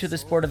new to the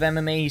sport of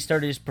MMA. He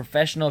started his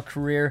professional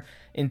career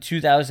in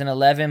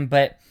 2011,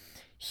 but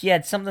he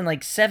had something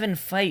like 7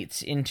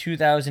 fights in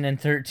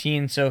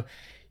 2013, so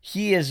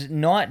he is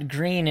not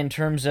green in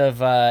terms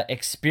of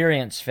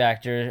experience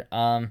factor.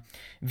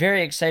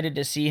 Very excited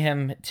to see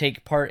him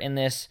take part in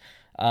this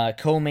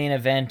co-main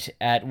event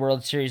at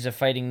World Series of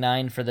Fighting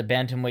 9 for the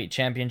Bantamweight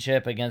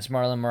Championship against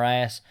Marlon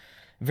Moraes.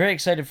 Very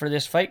excited for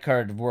this fight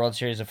card of World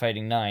Series of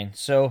Fighting 9.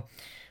 So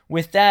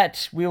with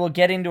that, we will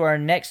get into our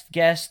next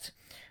guest.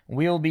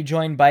 We will be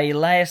joined by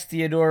Elias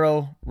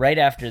Theodorou right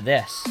after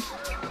this.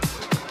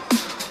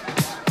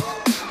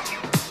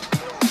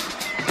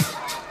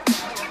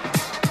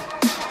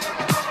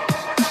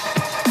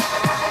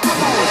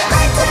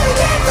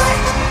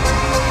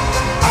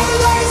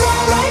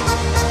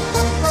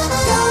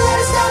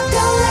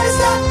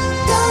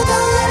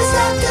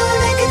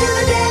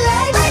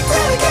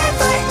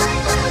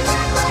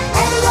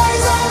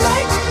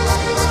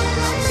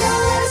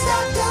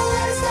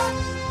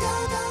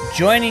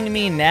 Joining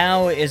me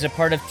now is a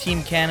part of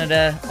Team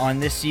Canada on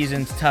this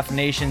season's Tough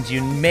Nations.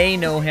 You may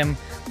know him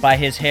by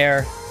his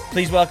hair.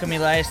 Please welcome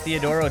Elias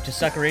Theodorou to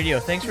Sucker Radio.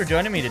 Thanks for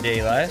joining me today,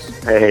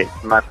 Elias. Hey,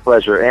 my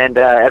pleasure. And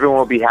everyone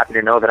will be happy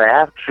to know that I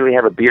actually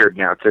have a beard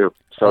now, too.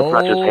 So it's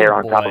not just hair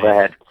on top of the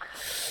head.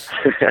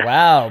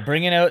 Wow,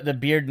 bringing out the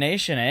Beard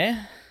Nation,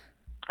 eh?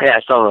 Yeah,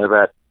 something like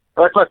that.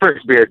 Well, that's my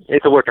first beard.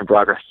 It's a work in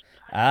progress.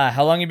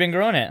 How long you been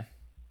growing it?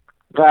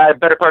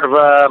 Better part of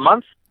a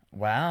month.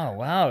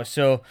 Wow.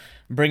 So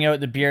bring out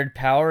the beard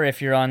power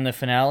if you're on the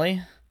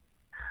finale?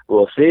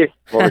 We'll see.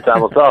 Only time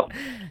will tell.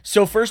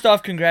 So first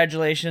off,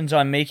 congratulations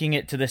on making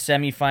it to the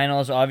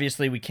semifinals.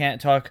 Obviously, we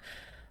can't talk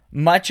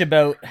much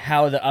about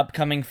how the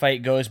upcoming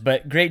fight goes,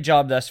 but great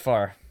job thus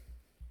far.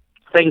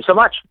 Thank you so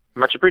much.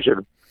 Much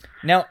appreciated.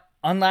 Now,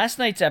 on last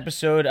night's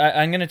episode,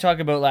 I'm going to talk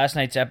about last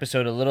night's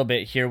episode a little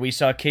bit here. We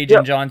saw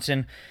Cajun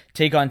Johnson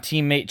take on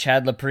teammate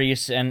Chad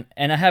Laprise,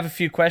 and I have a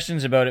few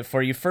questions about it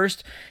for you.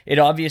 First, it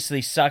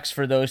obviously sucks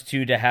for those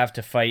two to have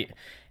to fight,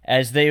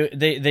 as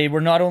they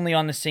were not only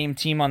on the same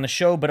team on the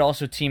show, but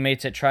also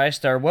teammates at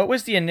TriStar. What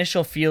was the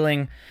initial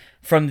feeling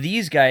from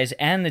these guys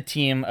and the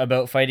team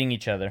about fighting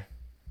each other?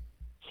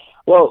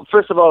 Well,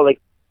 first of all,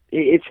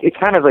 it's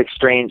kind of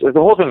strange. The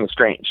whole thing was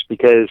strange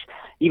because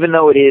even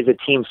though it is a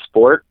team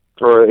sport,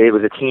 or it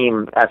was a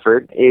team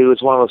effort, it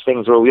was one of those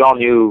things where we all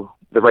knew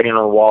the writing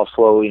on the wall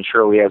slowly and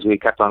surely as we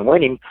kept on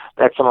winning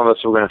that some of us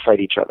were going to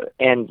fight each other.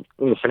 And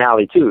in the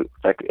finale too,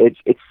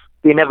 it's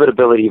the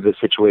inevitability of the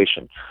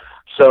situation.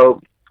 So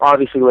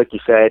obviously, like you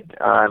said,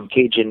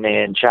 Cajun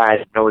and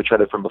Chad know each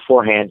other from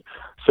beforehand.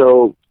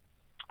 So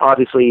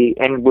obviously,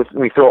 and when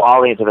we throw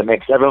Ollie into the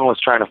mix, everyone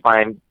was trying to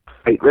fight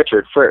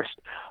Richard first.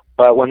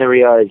 But when the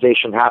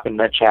realization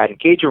happened that Chad and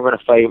Cajun were going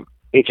to fight,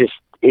 it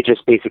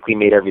just basically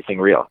made everything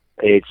real.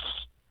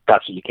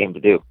 that's what you came to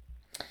do.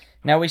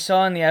 Now, we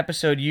saw in the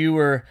episode you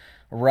were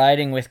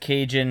riding with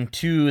Cajun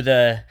to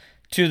the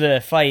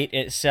fight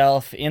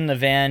itself in the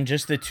van,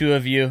 just the two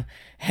of you,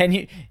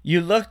 and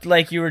you looked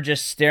like you were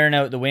just staring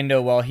out the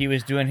window while he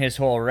was doing his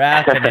whole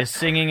rap and his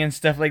singing and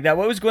stuff like that.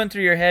 What was going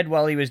through your head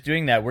while he was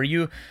doing that? Were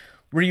you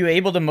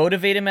able to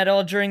motivate him at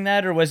all during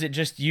that, or was it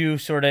just you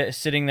sort of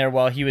sitting there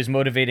while he was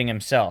motivating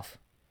himself?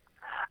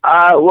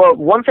 Well,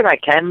 one thing I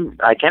can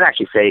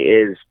actually say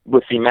is,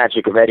 with the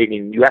magic of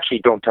editing, you actually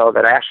don't tell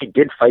that I actually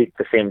did fight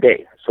the same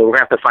day. So we're going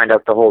to have to find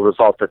out the whole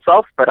result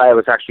itself, but I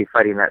was actually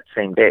fighting that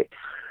same day.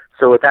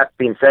 So with that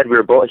being said,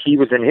 he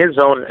was in his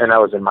zone and I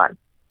was in mine.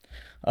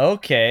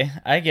 Okay,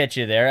 I get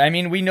you there. I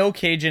mean, we know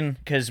Cajun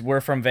because we're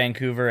from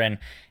Vancouver,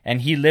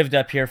 and he lived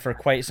up here for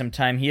quite some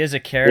time. He is a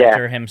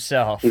character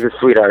himself. He's a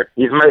sweetheart.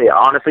 He's really,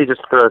 honestly,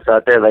 just to throw this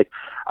out there, like,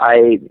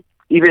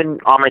 even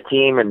on my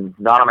team and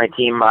not on my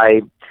team,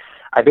 I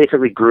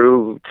basically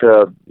grew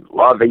to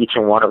love each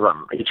one of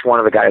them, each one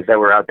of the guys that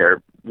were out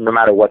there, no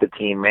matter what the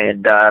team.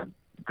 And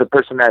the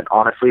person that,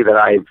 honestly, that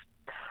I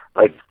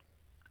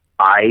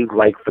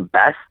like the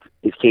best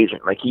is Cajun.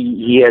 Like,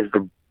 he has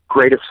the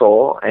greatest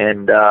soul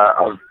and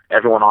of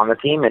everyone on the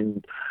team,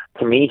 and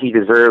to me, he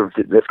deserved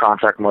this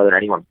contract more than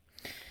anyone.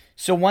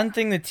 So one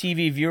thing the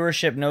TV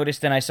viewership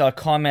noticed, and I saw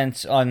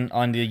comments on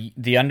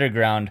the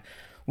Underground,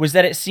 was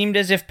that it seemed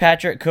as if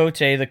Patrick Cote,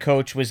 the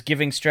coach, was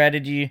giving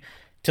strategy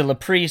to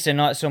Laprise and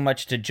not so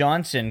much to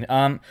Johnson.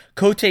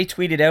 Cote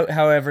tweeted out,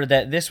 however,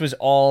 that this was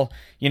all,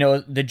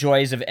 the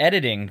joys of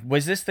editing.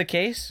 Was this the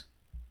case?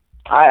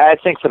 I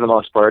think for the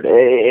most part,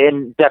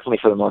 and definitely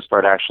for the most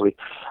part, actually.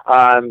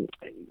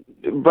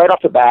 Right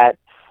off the bat,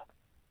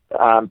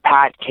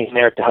 Pat came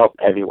there to help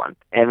everyone.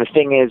 And the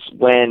thing is,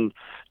 when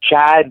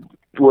Chad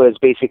was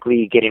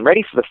basically getting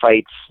ready for the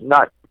fights,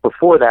 not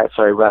before that,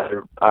 sorry,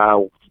 rather,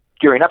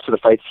 gearing up to the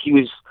fights, he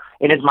was,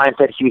 in his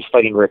mindset, he was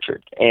fighting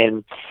Richard.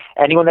 And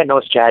anyone that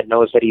knows Chad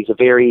knows that he's a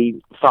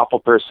very thoughtful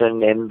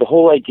person, and the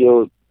whole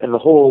idea and the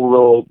whole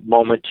little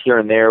moment here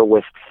and there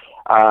with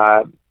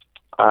Pat,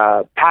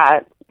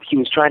 he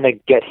was trying to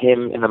get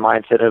him in the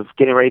mindset of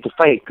getting ready to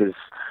fight, because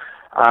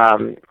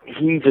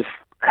he just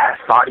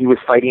thought he was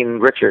fighting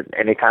Richard,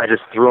 and it kind of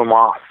just threw him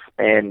off.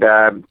 And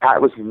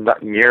Pat was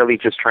not merely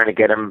just trying to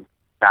get him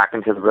back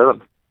into the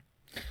rhythm.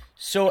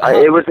 So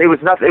it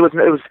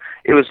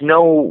was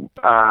no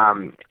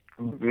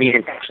mean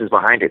intentions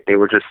behind it. He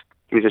was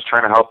just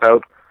trying to help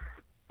out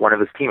one of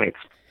his teammates.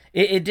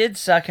 It did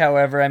suck,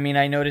 however. I mean,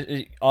 I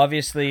noticed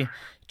obviously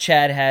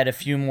Chad had a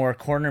few more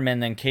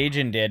cornermen than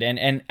Cajun did,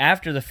 and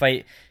after the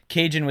fight,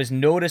 Cajun was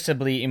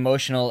noticeably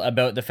emotional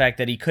about the fact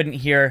that he couldn't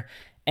hear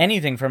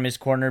anything from his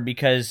corner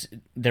because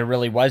there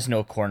really was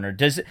no corner.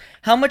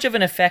 How much of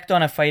an effect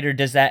on a fighter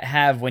does that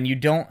have when you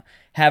don't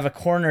have a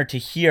corner to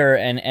hear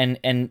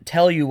and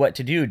tell you what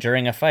to do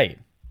during a fight?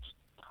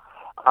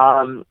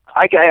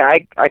 I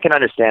can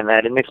understand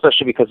that, and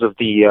especially because of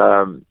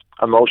the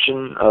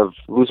emotion of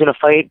losing a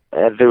fight.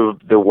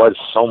 There was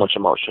so much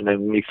emotion,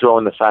 and you throw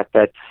in the fact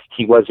that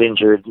he was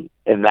injured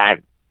in that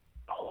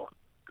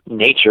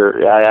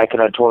nature. I can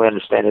totally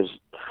understand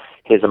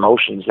his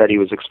emotions that he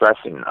was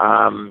expressing.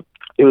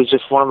 It was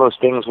just one of those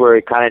things where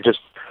it kind of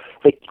just,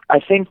 like, I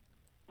think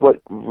what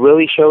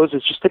really shows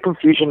is just the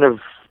confusion of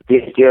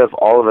the idea of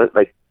all of it,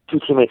 like two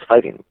teammates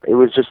fighting. It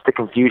was just the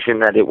confusion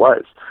that it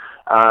was.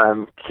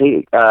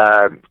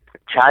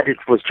 Chad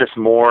was just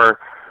more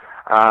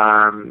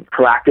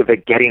proactive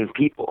at getting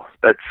people.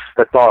 That's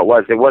all it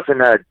was. It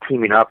wasn't a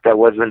teaming up. That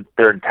wasn't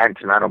their intent,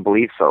 and I don't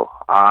believe so.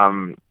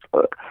 I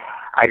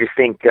just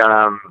think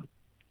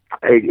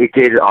it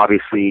did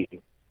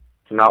obviously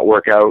not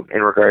work out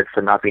in regards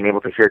to not being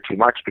able to hear too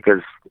much, because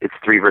it's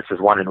 3 versus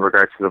 1 in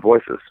regards to the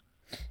voices.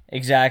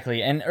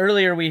 Exactly. And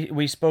earlier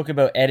we spoke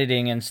about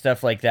editing and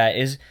stuff like that.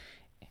 Is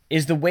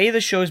the way the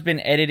show's been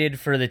edited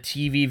for the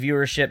TV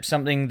viewership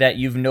something that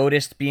you've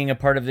noticed being a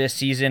part of this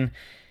season,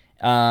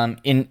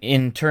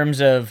 in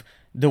terms of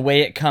the way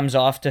it comes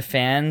off to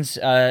fans,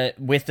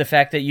 with the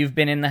fact that you've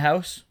been in the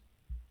house?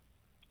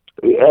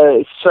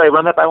 Sorry,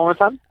 run that by one more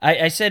time?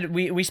 I said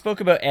we spoke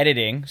about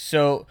editing,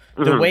 so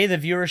the way the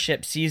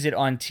viewership sees it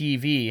on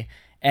TV,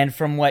 and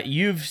from what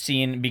you've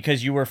seen,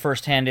 because you were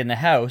firsthand in the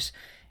house,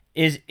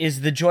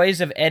 is the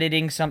joys of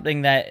editing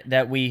something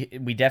that we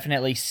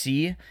definitely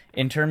see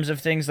in terms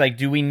of things? Like,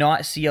 do we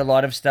not see a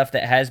lot of stuff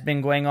that has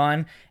been going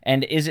on,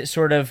 and is it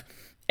sort of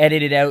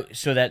edited out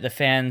so that the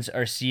fans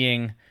are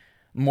seeing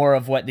more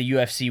of what the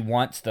UFC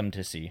wants them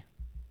to see?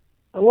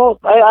 Well,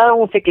 I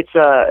don't think it's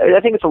I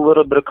think it's a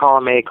little bit of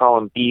column A,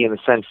 column B, in the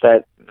sense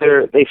that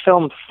they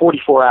filmed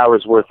 44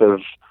 hours worth of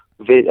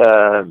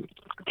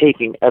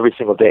taping every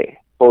single day.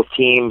 Both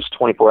teams,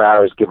 24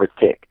 hours, give or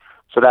take.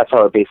 So that's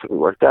how it basically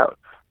worked out.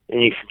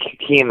 And you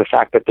key in the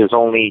fact that there's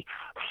only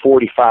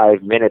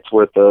 45 minutes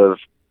worth of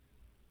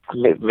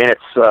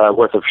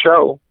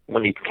show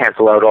when you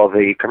cancel out all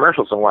the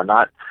commercials and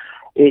whatnot.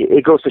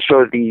 It goes to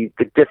show the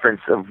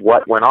difference of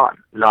what went on.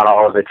 Not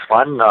all of it's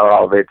fun, not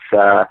all of it's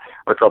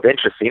what's called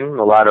interesting.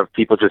 A lot of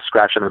people just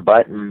scratching their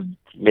butt and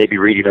maybe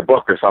reading a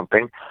book or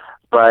something.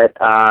 But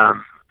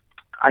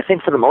I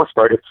think for the most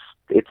part,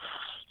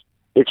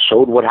 it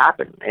showed what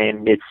happened,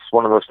 and it's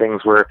one of those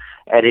things where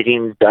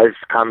editing does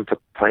come to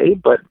play.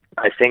 But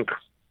I think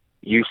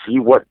you see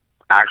what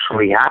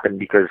actually happened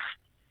because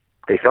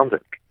they filmed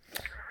it.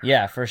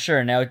 Yeah, for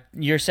sure. Now,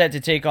 you're set to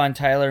take on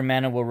Tyler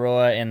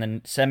Manuwaroa in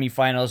the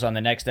semifinals on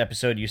the next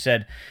episode. You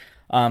said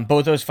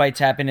both those fights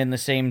happened in the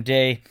same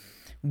day.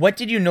 What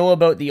did you know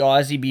about the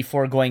Aussie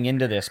before going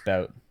into this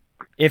bout,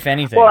 if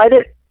anything? Well, I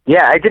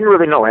didn't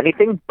really know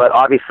anything, but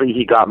obviously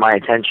he got my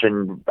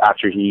attention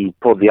after he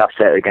pulled the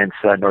upset against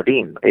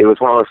Nordine. It was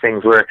one of those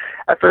things where,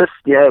 at first,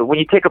 when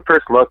you take a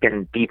first look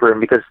and deeper,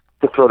 and because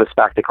to throw this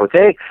back to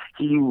Cote,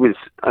 he was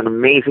an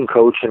amazing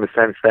coach in the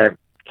sense that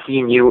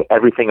he knew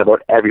everything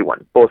about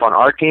everyone, both on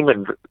our team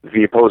and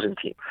the opposing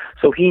team.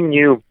 So he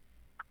knew,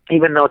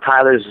 even though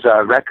Tyler's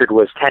record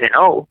was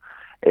 10-0,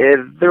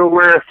 there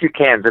were a few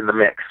cans in the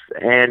mix.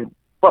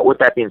 But with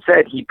that being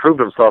said, he proved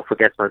himself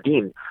against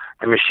Nordine,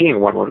 the machine,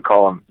 one would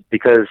call him,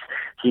 because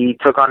he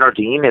took on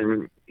Nordine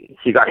and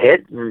he got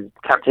hit and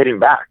kept hitting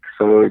back.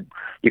 So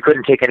you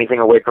couldn't take anything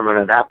away from him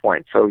at that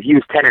point. So he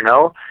was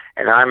 10-0,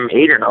 and I'm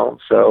 8-0.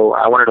 So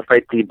I wanted to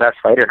fight the best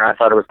fighter, and I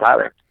thought it was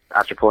Tyler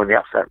after pulling the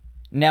upset.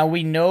 Now,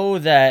 we know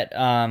that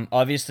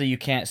obviously you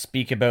can't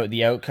speak about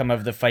the outcome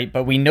of the fight,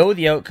 but we know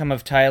the outcome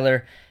of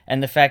Tyler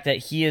and the fact that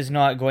he is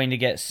not going to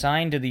get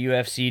signed to the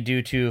UFC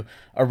due to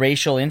a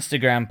racial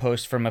Instagram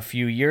post from a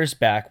few years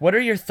back. What are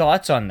your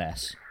thoughts on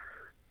this?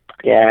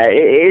 Yeah,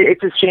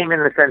 it's a shame in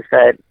the sense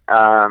that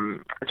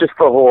just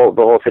the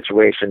whole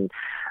situation.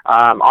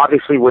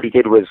 Obviously, what he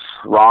did was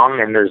wrong,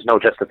 and there's no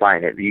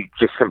justifying it. You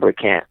just simply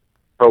can't.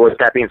 But with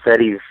that being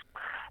said, he's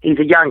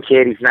a young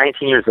kid. He's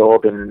 19 years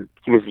old, and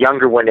he was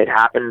younger when it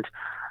happened,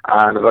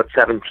 about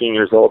 17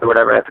 years old or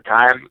whatever at the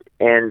time.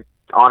 And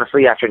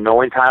honestly, after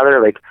knowing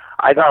Tyler,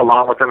 I got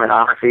along with him, and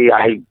honestly,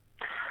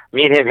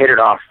 me and him hit it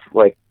off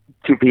like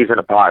two peas in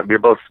a pod. We were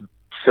both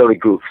silly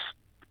goofs.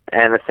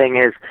 And the thing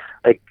is,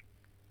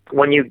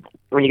 when you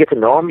get to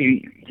know him,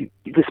 you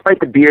despite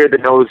the beard, the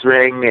nose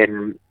ring,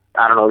 and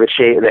I don't know, the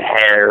shape of the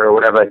hair or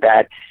whatever like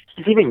that,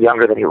 he's even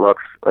younger than he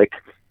looks.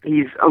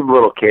 He's a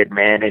little kid,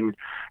 man, and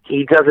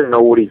he doesn't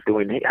know what he's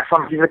doing. He's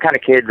the kind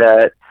of kid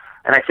that,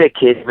 and I say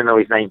kid even though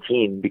he's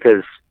 19,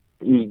 because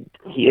he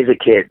is a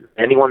kid.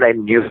 Anyone that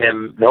knew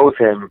him knows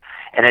him,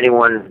 and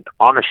anyone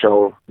on the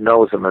show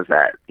knows him as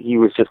that. He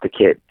was just a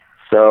kid.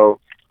 So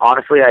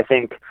honestly, I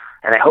think,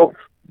 and I hope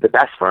the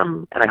best for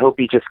him, and I hope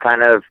he just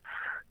kind of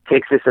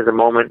takes this as a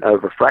moment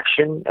of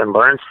reflection and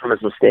learns from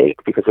his mistake,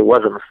 because it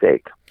was a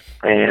mistake,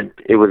 and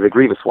it was a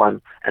grievous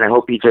one. And I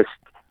hope he just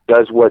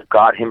does what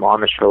got him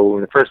on the show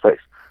in the first place: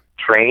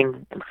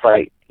 train and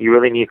fight. He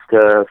really needs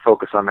to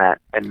focus on that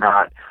and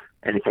not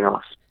anything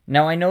else.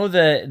 Now, I know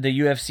the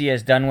UFC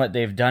has done what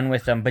they've done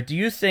with him, but do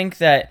you think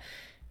that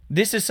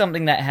this is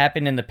something that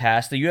happened in the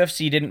past? The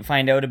UFC didn't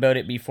find out about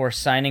it before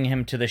signing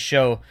him to the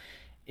show.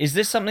 Is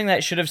this something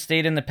that should have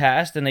stayed in the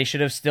past and they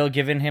should have still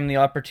given him the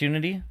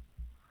opportunity?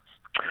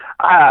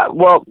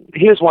 Well,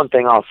 here's one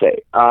thing I'll say.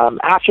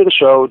 After the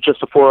show, just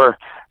before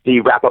the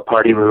wrap-up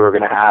party we were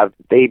going to have,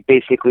 they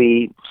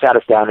basically sat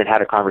us down and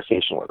had a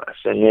conversation with us.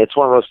 And it's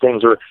one of those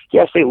things where,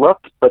 yes, they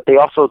looked, but they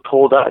also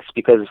told us,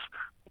 because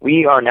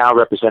we are now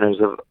representatives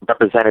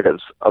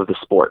of the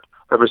sport,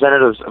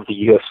 representatives of the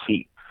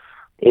UFC.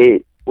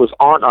 It was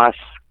on us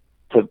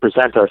to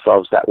present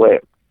ourselves that way.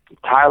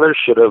 Tyler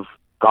should have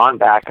gone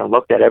back and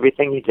looked at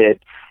everything he did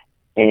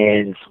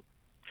and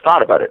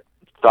thought about it,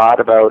 thought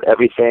about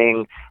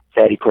everything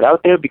that he put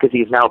out there, because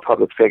he's now a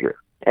public figure.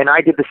 And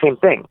I did the same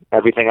thing.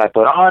 Everything I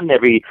put on,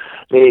 maybe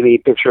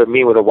picture of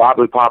me with a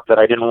wobbly pop that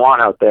I didn't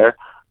want out there,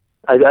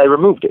 I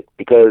removed it,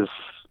 because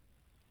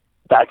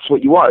that's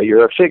what you are.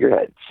 You're a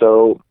figurehead.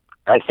 So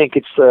I think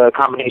it's a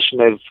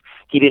combination of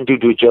he didn't do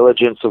due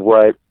diligence of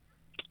what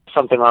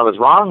something I was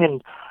wrong,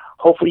 and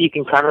hopefully you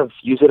can kind of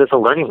use it as a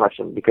learning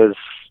lesson, because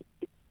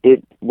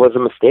it was a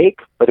mistake,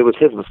 but it was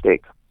his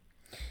mistake.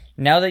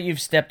 Now that you've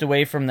stepped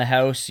away from the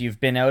house, you've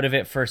been out of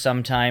it for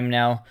some time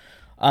now,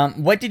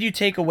 what did you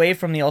take away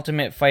from The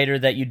Ultimate Fighter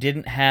that you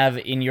didn't have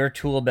in your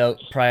tool belt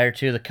prior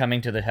to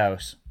coming to the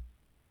house?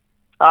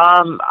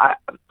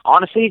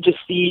 Honestly, just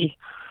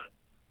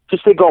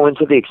to go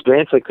into the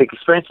experience, the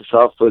experience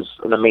itself was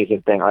an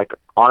amazing thing.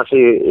 Honestly,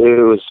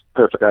 it was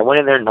perfect. I went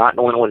in there not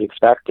knowing what to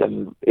expect,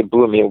 and it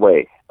blew me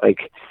away.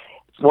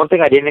 One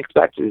thing I didn't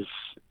expect is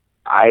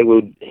I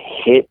would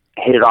hit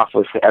it off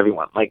with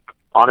everyone.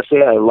 Honestly,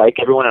 I like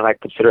everyone, and I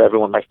consider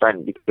everyone my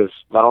friend, because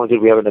not only did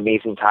we have an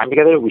amazing time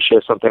together, we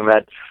share something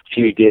that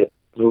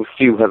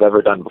few have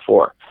ever done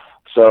before.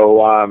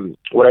 So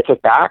what I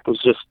took back was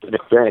just an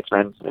experience,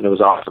 man, and it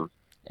was awesome.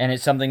 And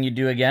it's something you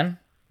do again?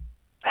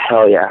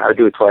 Hell yeah, I would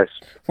do it twice.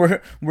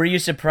 Were you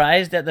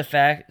surprised at the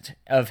fact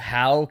of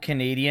how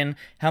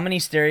many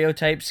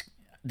stereotypes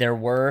there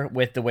were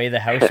with the way the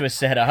house was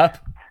set up?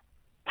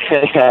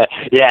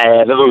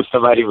 yeah, the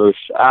mighty moose.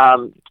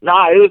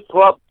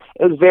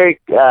 It was very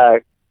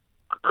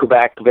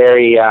Quebec,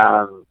 very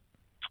what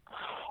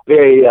do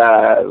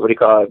you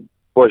call it,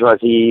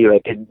 bourgeoisie,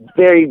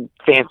 very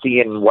fancy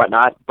and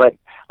whatnot. But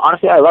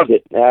honestly, I loved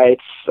it.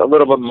 It's a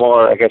little bit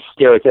more, I guess,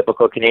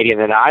 stereotypical Canadian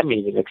than I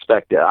even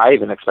expected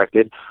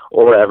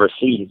or ever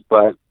see.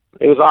 But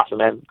it was awesome,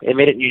 man. It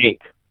made it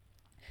unique.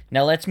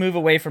 Now let's move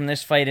away from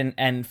this fight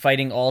and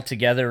fighting all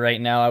together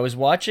right now. I was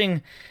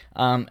watching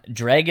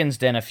Dragon's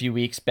Den a few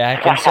weeks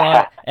back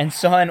and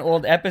saw an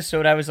old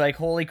episode. I was like,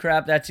 holy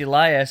crap, that's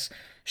Elias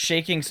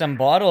shaking some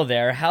bottle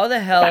there. How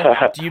the hell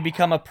do you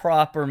become a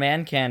prop or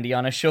man candy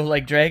on a show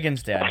like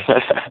Dragon's Den?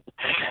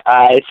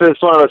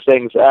 It's one of those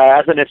things.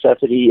 As a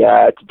necessity,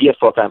 to be a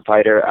full-time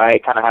fighter, I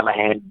kind of have my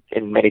hand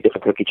in many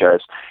different cookie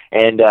jars.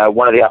 And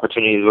one of the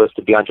opportunities was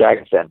to be on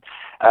Dragon's Den.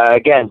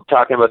 Again,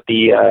 talking about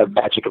the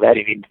magic of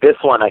editing, this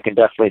one I can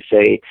definitely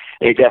say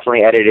they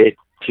definitely edited it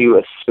to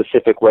a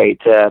specific way.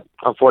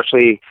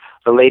 Unfortunately,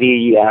 the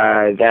lady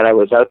that I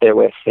was out there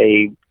with,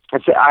 I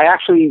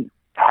actually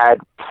had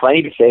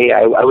plenty to say.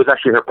 I was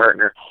actually her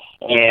partner.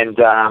 And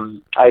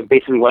I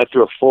basically went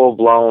through a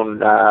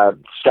full-blown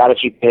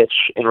strategy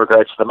pitch in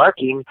regards to the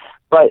marketing,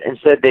 but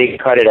instead they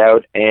cut it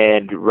out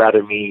and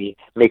rather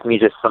make me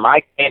just some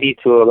eye candy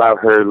to allow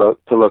her to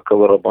look a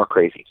little more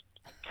crazy.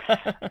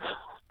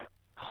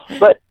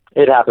 But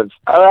it happens.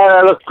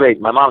 I look great.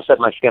 My mom said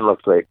my skin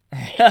looks great.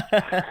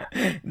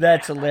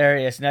 That's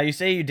hilarious. Now, you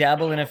say you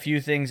dabble in a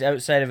few things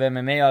outside of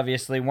MMA,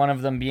 obviously, one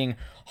of them being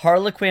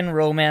Harlequin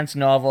romance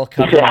novel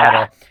cover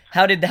model.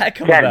 How did that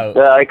come about?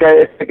 I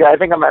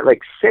think I'm at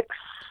like 8.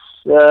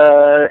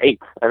 I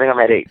think I'm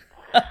at 8.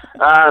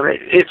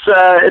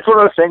 It's one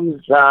of those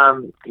things,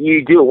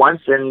 you do it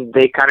once and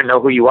they kind of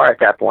know who you are at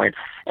that point.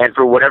 And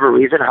for whatever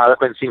reason,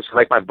 Harlequin seems to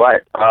like my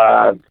butt.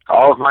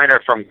 All of mine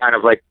are from kind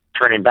of like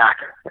turning back.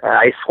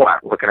 I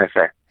squat. What can I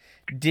say?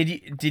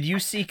 Did you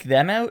seek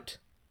them out?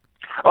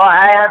 Well,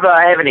 I have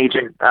an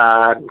agent,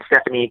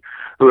 Stephanie,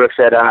 who works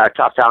at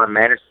Top Talent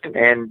Management,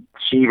 and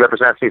she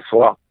represents me as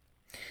well.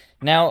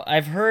 Now,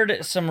 I've heard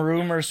some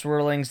rumor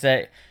swirlings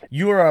that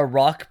you are a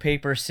rock,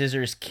 paper,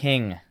 scissors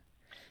king.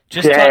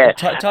 Just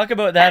talk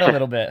about that a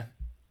little bit.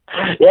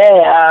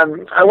 Yeah,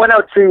 I went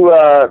out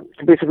to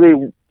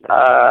basically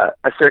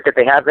a circuit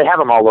they have. They have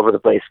them all over the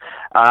place.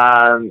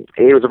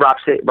 It was a rock,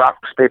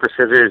 paper,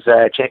 scissors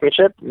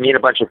championship. Me and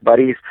a bunch of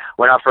buddies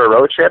went out for a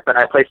road trip, and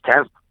I placed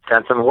 10th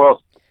in the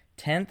world.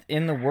 10th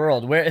in the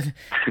world. Where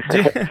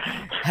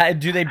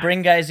do they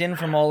bring guys in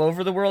from all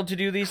over the world to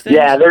do these things?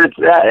 Yeah, there's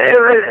for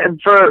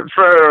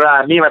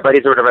me and my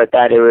buddies or whatever like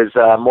that. It was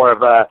more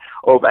of a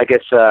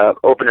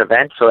open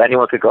event, so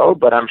anyone could go.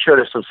 But I'm sure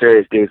there's some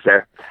serious dudes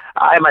there.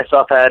 I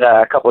myself had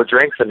a couple of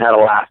drinks and had a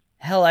laugh.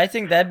 Hell, I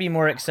think that'd be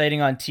more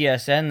exciting on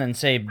TSN than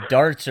say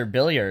darts or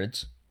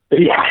billiards.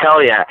 Yeah,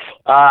 hell yeah.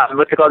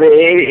 What's it called?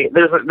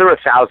 There were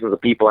thousands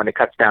of people, and it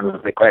cuts down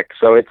really quick.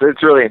 So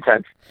it's really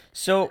intense.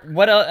 So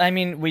what else? I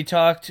mean, we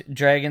talked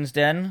Dragon's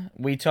Den.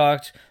 We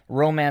talked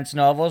romance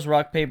novels,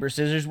 rock, paper,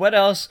 scissors. What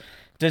else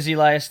does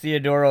Elias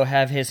Theodorou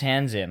have his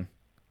hands in?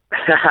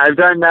 I've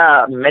done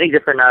many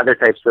different other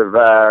types of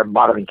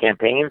modeling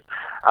campaigns.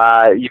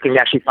 You can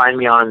actually find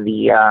me on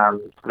the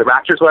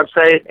Raptors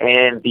website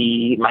and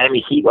the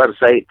Miami Heat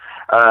website,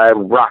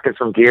 rocking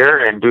some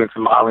gear and doing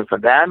some modeling for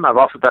them. I've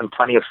also done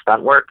plenty of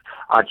stunt work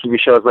on TV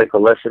shows like The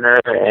Listener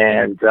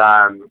and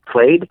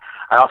Played.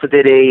 I also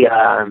did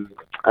a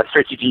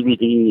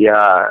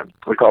straight-to-DVD,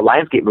 we call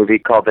Lionsgate movie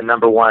called The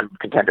Number One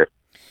Contender.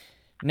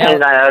 Now,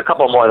 and a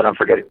couple more that I'm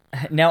forgetting.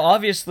 Now,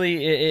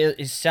 obviously,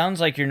 it sounds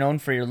like you're known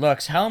for your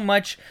looks. How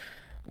much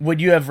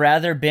would you have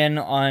rather been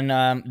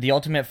on The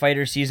Ultimate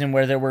Fighter season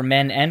where there were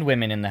men and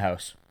women in the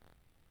house?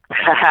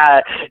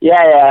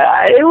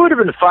 Yeah, it would have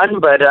been fun,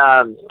 but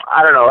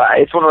I don't know.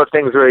 It's one of those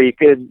things where you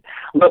could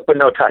look but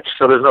no touch,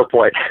 so there's no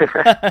point.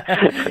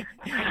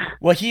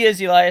 Well, he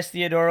is Elias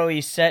Theodorou.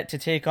 He's set to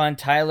take on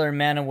Tyler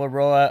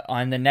Manawaroa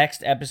on the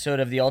next episode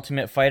of The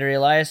Ultimate Fighter.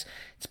 Elias,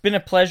 it's been a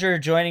pleasure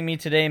joining me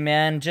today,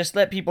 man. Just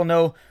let people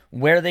know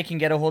where they can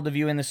get a hold of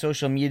you in the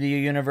social media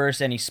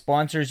universe, any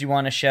sponsors you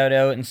want to shout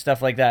out, and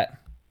stuff like that.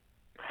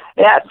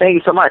 Yeah, thank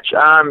you so much.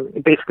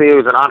 Basically, it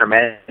was an honor,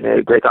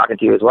 man. Great talking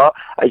to you as well.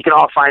 You can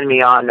all find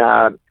me on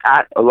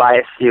at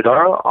Elias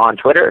Theodorou on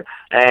Twitter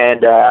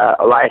and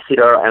Elias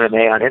Theodorou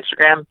MMA on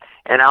Instagram.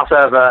 And I also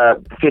have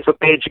a Facebook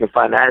page. You can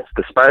find that. It's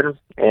The Spartan,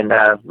 and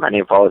my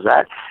name follows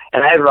that.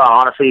 And I have,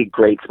 honestly,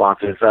 great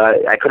sponsors.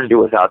 I couldn't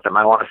do it without them.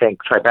 I want to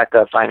thank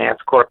Tribeca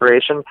Finance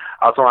Corporation.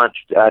 I also want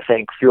to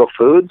thank Fuel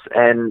Foods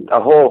and a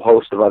whole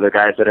host of other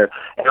guys that are,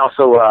 and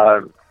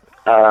also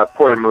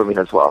Portland Moving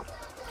as well.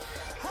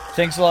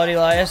 Thanks a lot,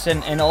 Elias,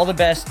 and all the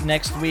best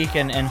next week,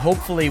 and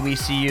hopefully we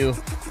see you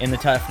in the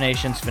Tough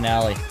Nations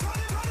finale.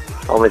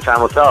 Only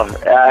time will tell.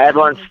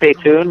 Everyone stay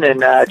tuned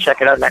and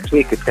check it out next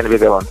week. It's going to be a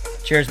good one.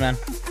 Cheers, man.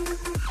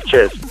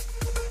 Cheers.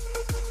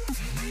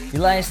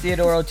 Elias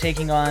Theodorou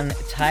taking on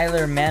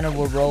Tyler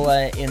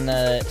Manawaroa in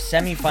the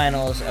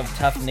semifinals of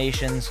Tough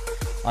Nations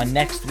on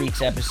next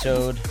week's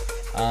episode.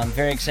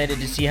 Very excited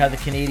to see how the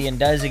Canadian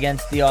does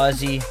against the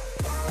Aussie.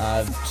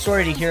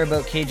 Sorry to hear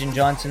about Cajun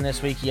Johnson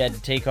this week. He had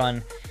to take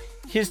on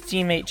his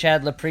teammate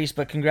Chad Laprice,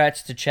 but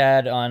congrats to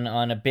Chad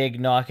on a big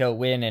knockout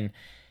win and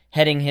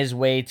heading his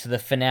way to the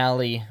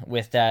finale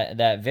with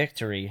that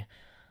victory.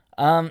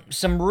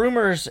 Some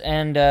rumors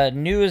and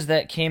news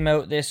that came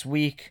out this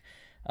week.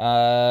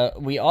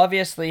 We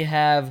obviously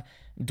have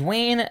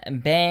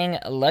Dwayne Bang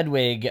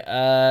Ludwig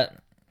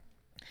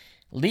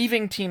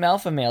leaving Team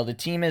Alpha Male. The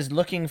team is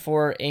looking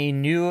for a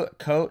new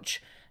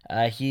coach.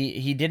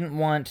 He didn't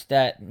want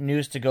that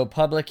news to go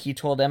public. He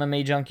told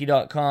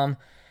MMAJunkie.com.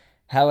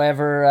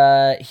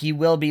 However, he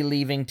will be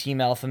leaving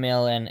Team Alpha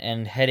Male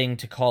and heading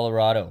to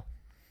Colorado.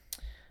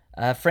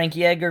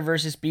 Frankie Edgar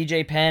versus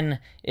BJ Penn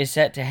is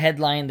set to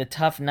headline the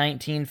Tough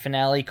 19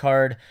 finale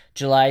card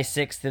July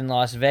 6th in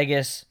Las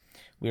Vegas.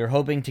 We were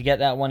hoping to get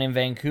that one in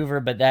Vancouver,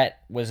 but that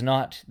was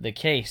not the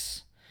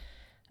case.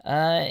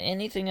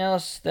 Anything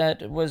else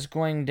that was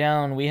going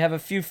down? We have a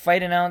few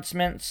fight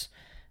announcements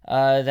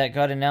that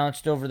got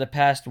announced over the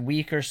past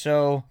week or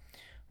so.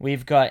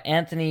 We've got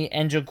Anthony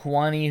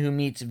Njokuani, who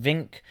meets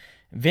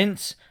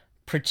Vince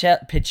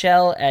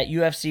Pichel at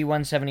UFC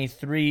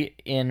 173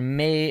 in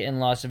May in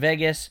Las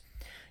Vegas.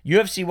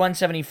 UFC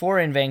 174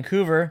 in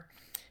Vancouver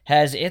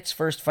has its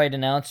first fight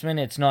announcement.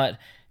 It's not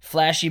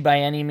flashy by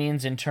any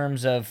means in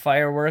terms of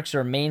fireworks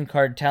or main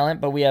card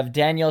talent, but we have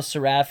Daniel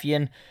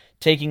Sarafian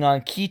taking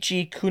on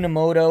Kichi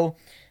Kunamoto,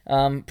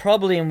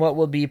 probably in what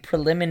will be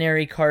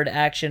preliminary card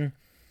action.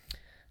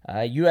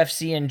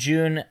 UFC in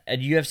June, a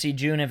UFC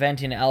June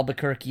event in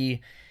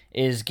Albuquerque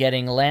is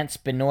getting Lance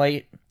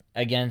Benoit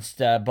against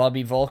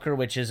Bobby Volker,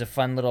 which is a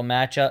fun little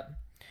matchup.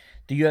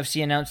 The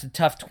UFC announced the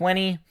Tough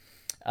 20.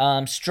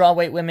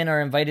 Strawweight women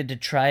are invited to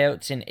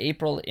tryouts in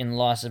April in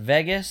Las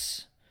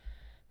Vegas.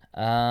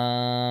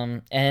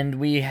 And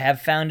we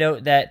have found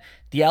out that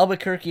the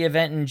Albuquerque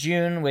event in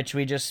June, which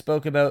we just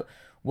spoke about,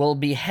 will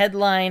be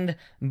headlined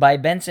by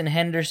Benson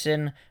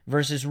Henderson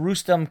versus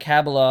Rustam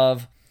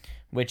Khabilov,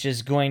 which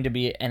is going to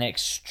be an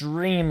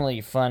extremely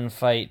fun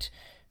fight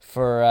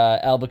for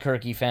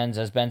Albuquerque fans,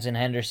 as Benson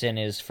Henderson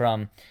is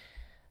from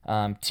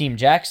Team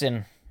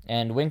Jackson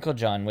and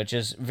Winklejohn, which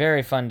is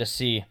very fun to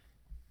see.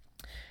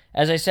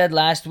 As I said,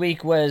 last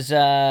week was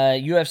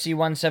UFC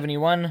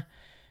 171.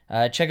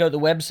 Check out the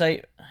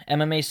website,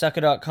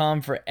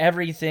 MMAsucker.com, for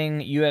everything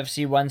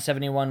UFC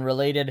 171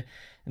 related.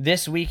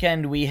 This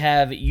weekend we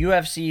have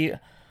UFC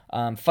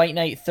Fight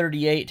Night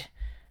 38,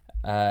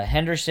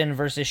 Henderson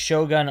versus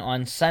Shogun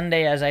on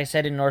Sunday. As I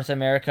said, in North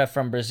America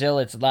from Brazil,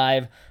 it's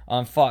live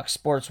on Fox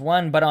Sports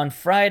 1. But on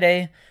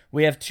Friday,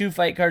 we have two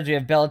fight cards. We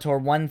have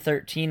Bellator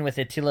 113 with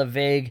Attila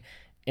Vague,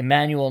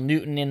 Emmanuel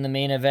Newton in the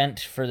main event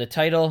for the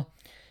title.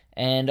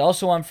 And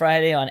also on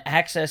Friday on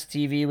Access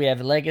TV, we have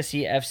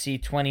Legacy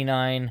FC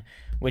 29,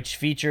 which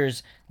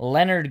features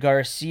Leonard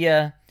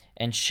Garcia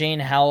and Shane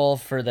Howell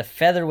for the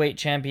featherweight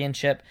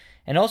championship.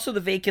 And also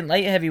the vacant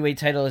light heavyweight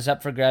title is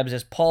up for grabs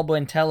as Paul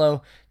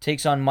Buentello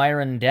takes on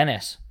Myron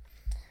Dennis.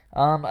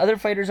 Other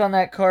fighters on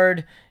that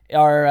card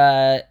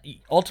are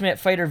Ultimate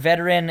Fighter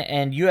veteran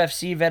and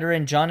UFC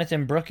veteran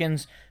Jonathan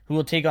Brookins, who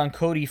will take on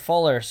Cody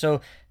Fuller.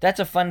 So that's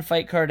a fun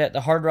fight card at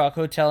the Hard Rock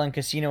Hotel and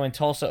Casino in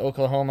Tulsa,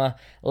 Oklahoma,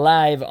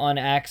 live on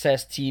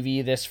Access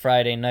TV this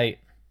Friday night.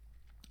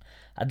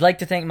 I'd like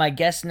to thank my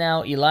guest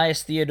now,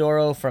 Elias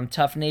Theodorou from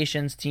Tough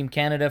Nations Team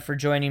Canada, for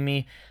joining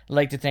me. I'd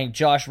like to thank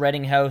Josh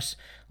Reddinghouse.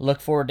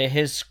 Look forward to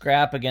his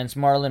scrap against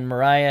Marlon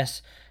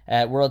Moraes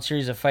at World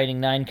Series of Fighting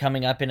 9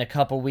 coming up in a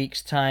couple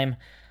weeks' time.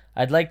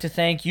 I'd like to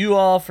thank you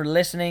all for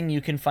listening.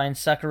 You can find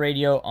Sucker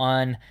Radio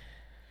on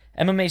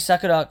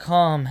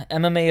MMAsucker.com,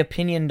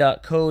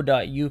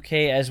 MMAopinion.co.uk,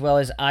 as well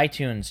as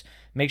iTunes.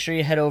 Make sure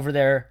you head over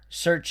there,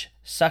 search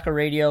Sucker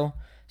Radio,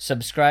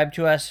 subscribe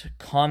to us,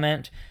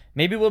 comment.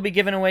 Maybe we'll be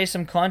giving away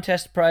some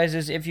contest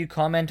prizes if you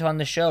comment on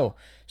the show.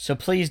 So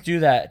please do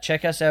that.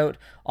 Check us out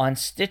on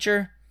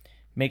Stitcher.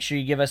 Make sure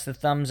you give us the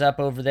thumbs up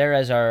over there,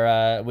 as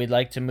we'd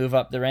like to move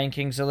up the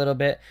rankings a little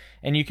bit.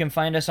 And you can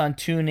find us on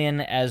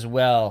TuneIn as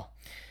well.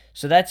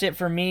 So that's it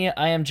for me.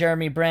 I am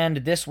Jeremy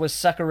Brand. This was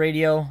Sucker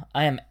Radio.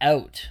 I am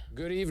out.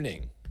 Good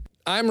evening.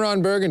 I'm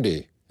Ron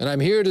Burgundy, and I'm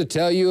here to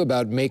tell you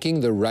about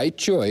making the right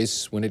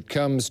choice when it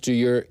comes to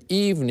your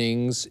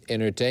evening's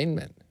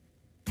entertainment.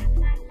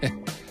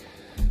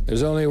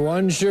 There's only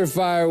one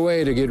surefire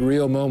way to get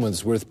real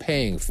moments worth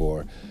paying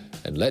for,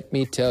 and let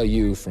me tell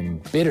you from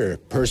bitter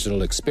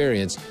personal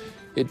experience,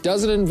 it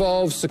doesn't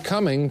involve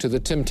succumbing to the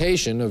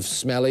temptation of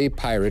smelly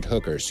pirate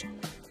hookers.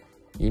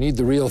 You need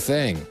the real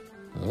thing.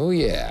 Oh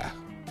yeah,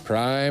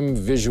 prime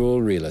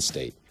visual real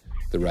estate.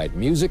 The right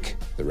music,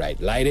 the right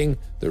lighting,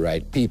 the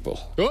right people.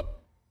 Oh,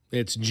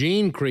 it's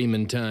Gene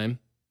Creamin' time.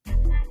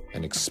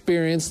 An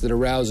experience that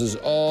arouses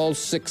all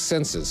six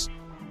senses.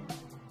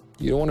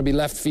 You don't want to be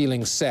left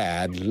feeling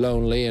sad,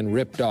 lonely, and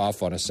ripped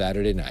off on a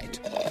Saturday night.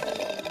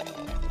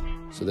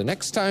 So the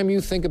next time you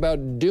think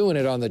about doing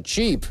it on the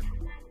cheap,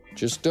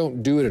 just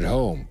don't do it at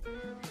home.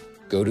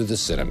 Go to the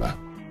cinema.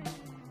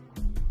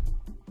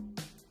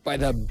 By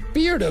the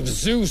beard of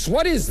Zeus,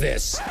 what is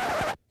this?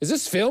 Is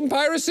this film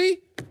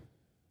piracy?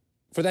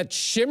 For that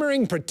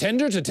shimmering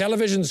pretender to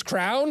television's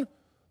crown?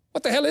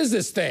 What the hell is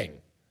this thing?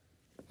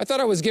 I thought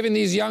I was giving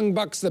these young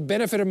bucks the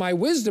benefit of my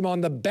wisdom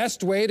on the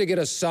best way to get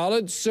a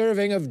solid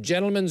serving of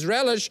gentleman's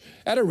relish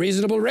at a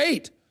reasonable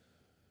rate.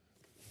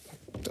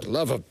 The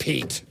love of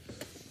Pete.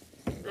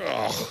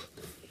 Ugh.